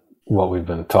than what we've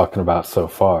been talking about so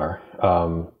far.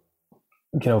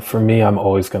 For me, I'm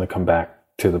always going to come back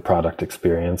to the product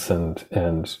experience and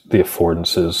the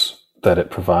affordances that it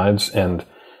provides, and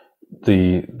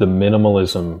the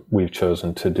minimalism we've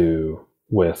chosen to do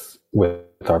with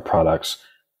our products.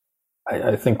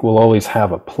 I think will always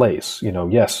have a place.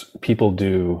 Yes, people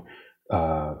do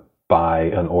buy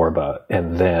an Orba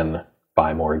and then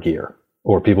buy more gear,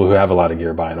 or people who have a lot of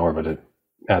gear buy an Orba to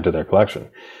add to their collection.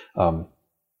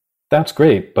 That's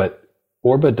great, but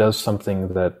Orba does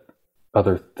something that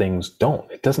other things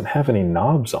don't. It doesn't have any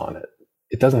knobs on it.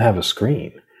 It doesn't have a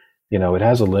screen. It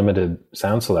has a limited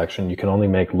sound selection. You can only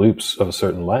make loops of a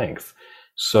certain length.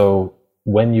 So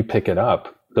when you pick it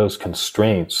up, those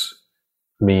constraints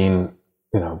mean,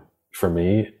 for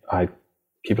me, I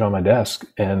keep it on my desk.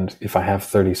 And if I have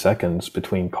 30 seconds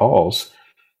between calls,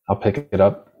 I'll pick it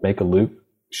up, make a loop,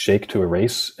 shake to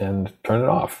erase, and turn it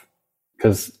off.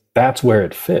 Because that's where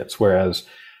it fits. Whereas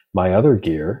my other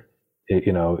gear,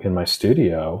 in my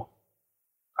studio,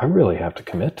 I really have to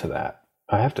commit to that.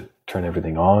 I have to turn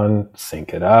everything on,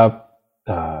 sync it up.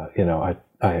 I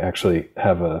actually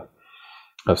have a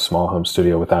small home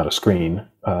studio without a screen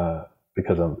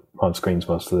because I'm on screens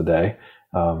most of the day.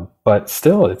 But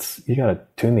still, you got to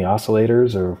tune the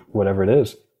oscillators or whatever it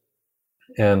is.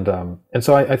 And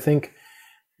so I think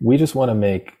we just want to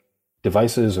make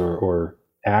devices or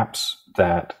apps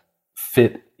that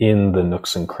fit in the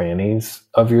nooks and crannies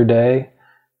of your day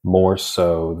more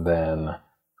so than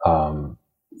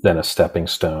a stepping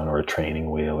stone or a training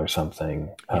wheel or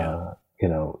something. Yeah.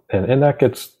 And that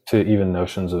gets to even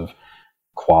notions of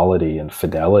quality and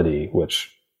fidelity,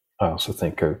 which I also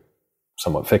think are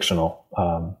somewhat fictional,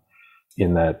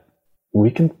 in that we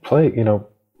can play,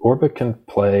 Orba can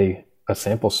play a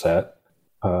sample set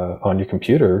on your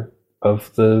computer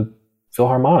of the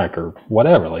Philharmonic or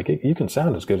whatever. Like you can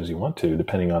sound as good as you want to,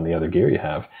 depending on the other gear you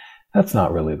have. That's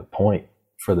not really the point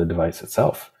for the device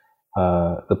itself.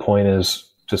 The point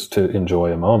is just to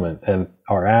enjoy a moment. And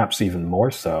our apps, even more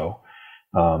so,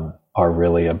 are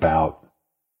really about,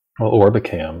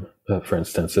 Orbicam, for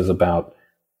instance, is about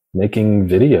making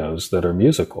videos that are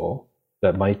musical,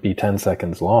 that might be 10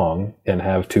 seconds long and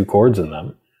have 2 chords in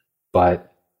them,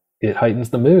 but it heightens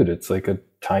the mood. It's like a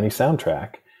tiny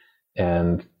soundtrack.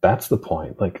 And that's the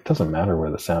point. Like, it doesn't matter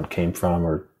where the sound came from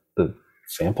or the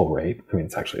sample rate. I mean,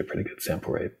 it's actually a pretty good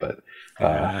sample rate, but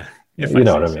you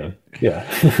know what I mean? Yeah.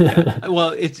 Yeah. Well,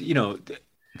 it's,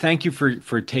 thank you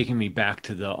for taking me back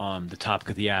to the topic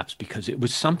of the apps, because it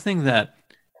was something that,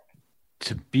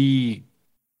 to be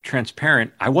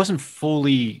transparent, I wasn't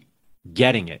fully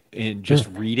getting it in just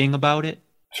reading about it.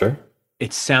 Sure.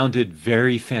 It sounded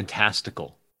very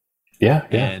fantastical. Yeah.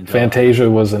 And Fantasia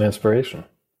was an inspiration.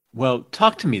 Well,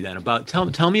 talk to me then about,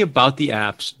 tell me about the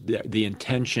apps, the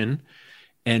intention,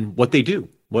 and what they do.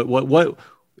 What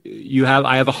you have.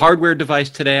 I have a hardware device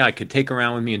today I could take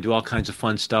around with me and do all kinds of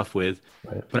fun stuff with,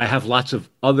 right. But I have lots of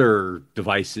other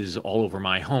devices all over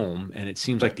my home, and it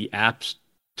seems like the apps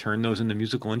turn those into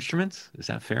musical instruments. Is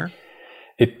that fair?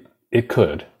 It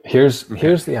could. Here's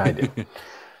the idea.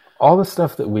 All the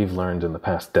stuff that we've learned in the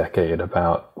past decade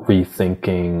about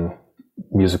rethinking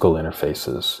musical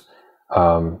interfaces,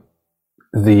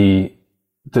 the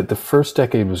first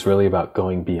decade was really about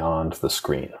going beyond the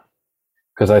screen.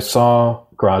 Because I saw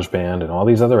GarageBand and all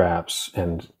these other apps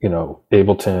and,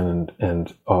 Ableton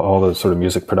and all the sort of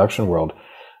music production world,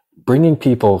 bringing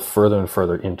people further and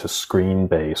further into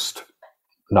screen-based,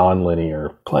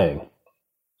 nonlinear playing.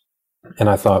 And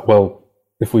I thought, well,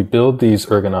 if we build these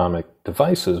ergonomic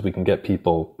devices, we can get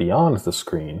people beyond the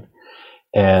screen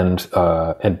and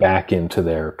back into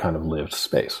their kind of lived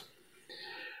space.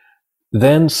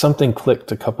 Then something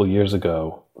clicked a couple years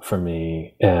ago for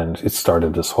me, and it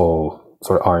started this whole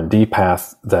sort of R&D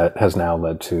path that has now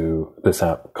led to this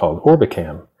app called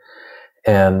Orbicam.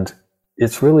 And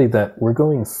it's really that we're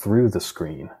going through the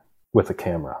screen with a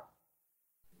camera.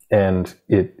 And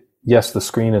yes, the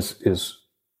screen is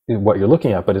what you're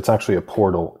looking at, but it's actually a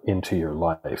portal into your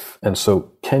life. And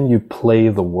so can you play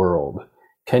the world?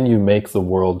 Can you make the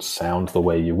world sound the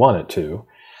way you want it to?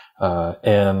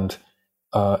 And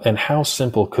how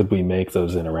simple could we make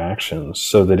those interactions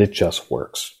so that it just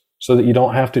works? So that you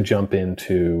don't have to jump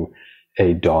into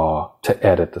a DAW to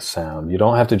edit the sound. You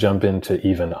don't have to jump into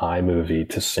even iMovie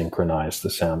to synchronize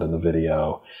the sound in the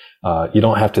video. You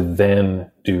don't have to then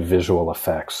do visual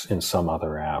effects in some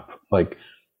other app. Like,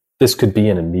 this could be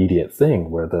an immediate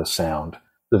thing where the sound,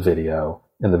 the video,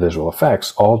 and the visual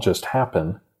effects all just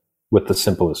happen with the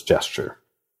simplest gesture.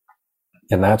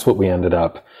 And that's what we ended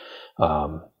up,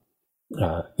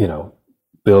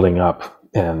 building up,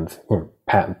 and we're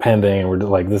patent pending, and we're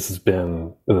like, this has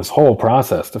been this whole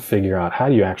process to figure out how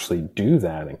do you actually do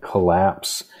that and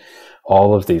collapse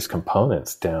all of these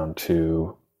components down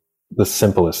to the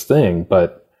simplest thing,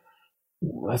 but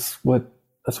that's what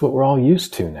we're all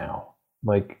used to now.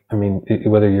 Like, I mean,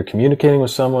 whether you're communicating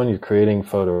with someone, you're creating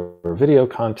photo or video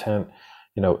content,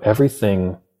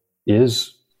 everything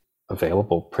is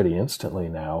available pretty instantly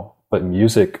now. But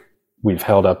music, we've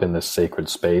held up in this sacred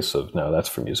space of, no, that's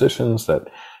for musicians, that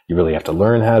you really have to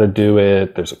learn how to do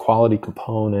it. There's a quality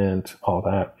component, all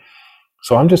that.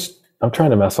 So I'm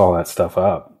trying to mess all that stuff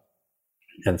up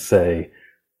and say,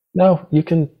 no, you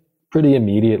can pretty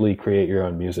immediately create your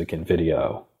own music and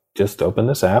video. Just open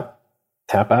this app,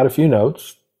 tap out a few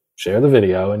notes, share the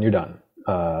video, and you're done.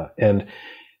 And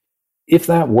if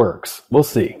that works, we'll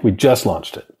see. We just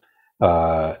launched it.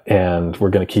 And we're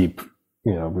going to keep,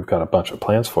 we've got a bunch of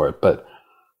plans for it. But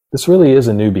this really is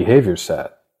a new behavior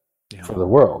set for the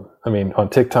world. I mean, on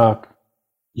TikTok,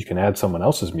 you can add someone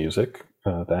else's music.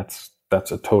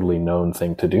 That's a totally known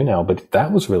thing to do now. But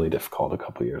that was really difficult a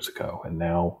couple of years ago. And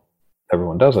now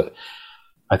everyone does it.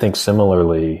 I think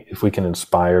similarly, if we can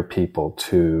inspire people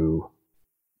to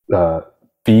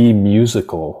be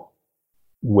musical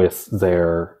with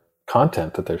their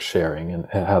content that they're sharing and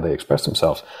how they express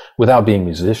themselves without being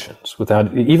musicians,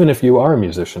 even if you are a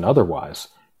musician otherwise,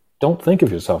 don't think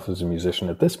of yourself as a musician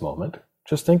at this moment.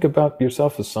 Just think about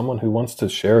yourself as someone who wants to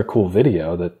share a cool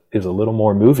video that is a little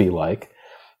more movie-like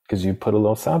because you put a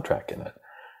little soundtrack in it.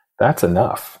 That's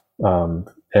enough. And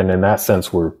in that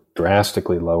sense, we're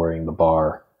drastically lowering the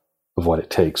bar of what it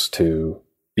takes to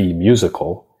be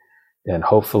musical and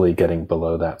hopefully getting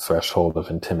below that threshold of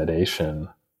intimidation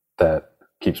that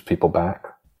keeps people back.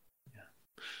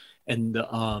 And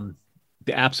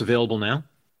the app's available now?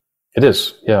 It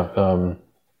is, yeah.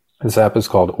 This app is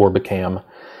called Orbicam,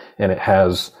 and it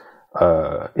has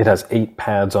 8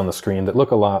 pads on the screen that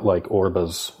look a lot like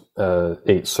Orba's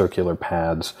 8 circular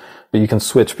pads, but you can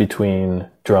switch between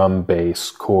drum, bass,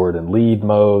 chord, and lead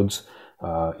modes.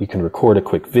 You can record a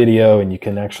quick video, and you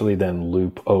can actually then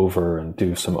loop over and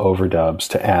do some overdubs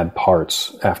to add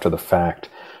parts after the fact.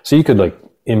 So you could you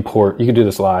could do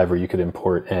this live, or you could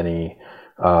import any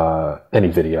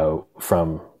video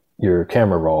from your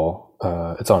camera roll.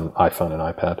 It's on iPhone and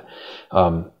iPad,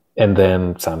 and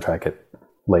then soundtrack it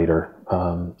later.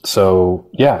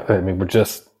 So yeah, I mean, we're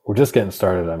just getting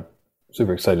started. I'm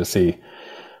super excited to see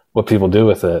what people do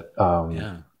with it.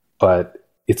 But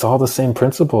it's all the same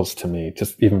principles to me.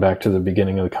 Just even back to the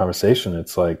beginning of the conversation,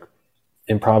 it's like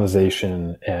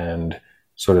improvisation and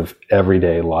sort of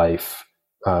everyday life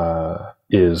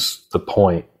is the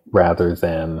point, rather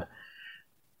than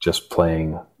just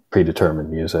playing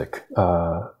predetermined music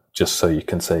just so you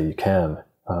can say you can.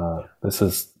 It's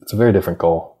a very different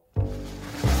goal.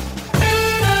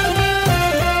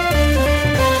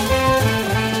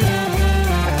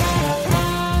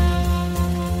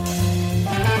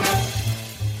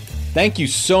 Thank you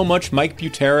so much, Mike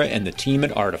Butera and the team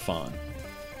at Artiphon.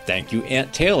 Thank you,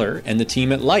 Ant Taylor and the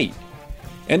team at Light.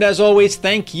 And as always,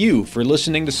 thank you for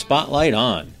listening to Spotlight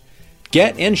On.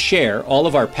 Get and share all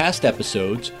of our past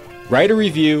episodes, write a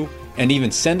review, and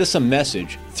even send us a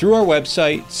message through our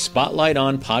website,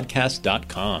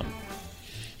 spotlightonpodcast.com.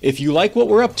 If you like what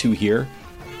we're up to here,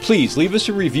 please leave us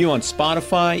a review on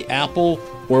Spotify, Apple,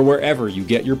 or wherever you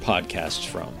get your podcasts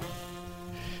from.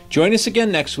 Join us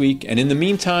again next week, and in the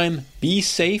meantime, be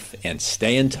safe and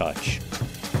stay in touch.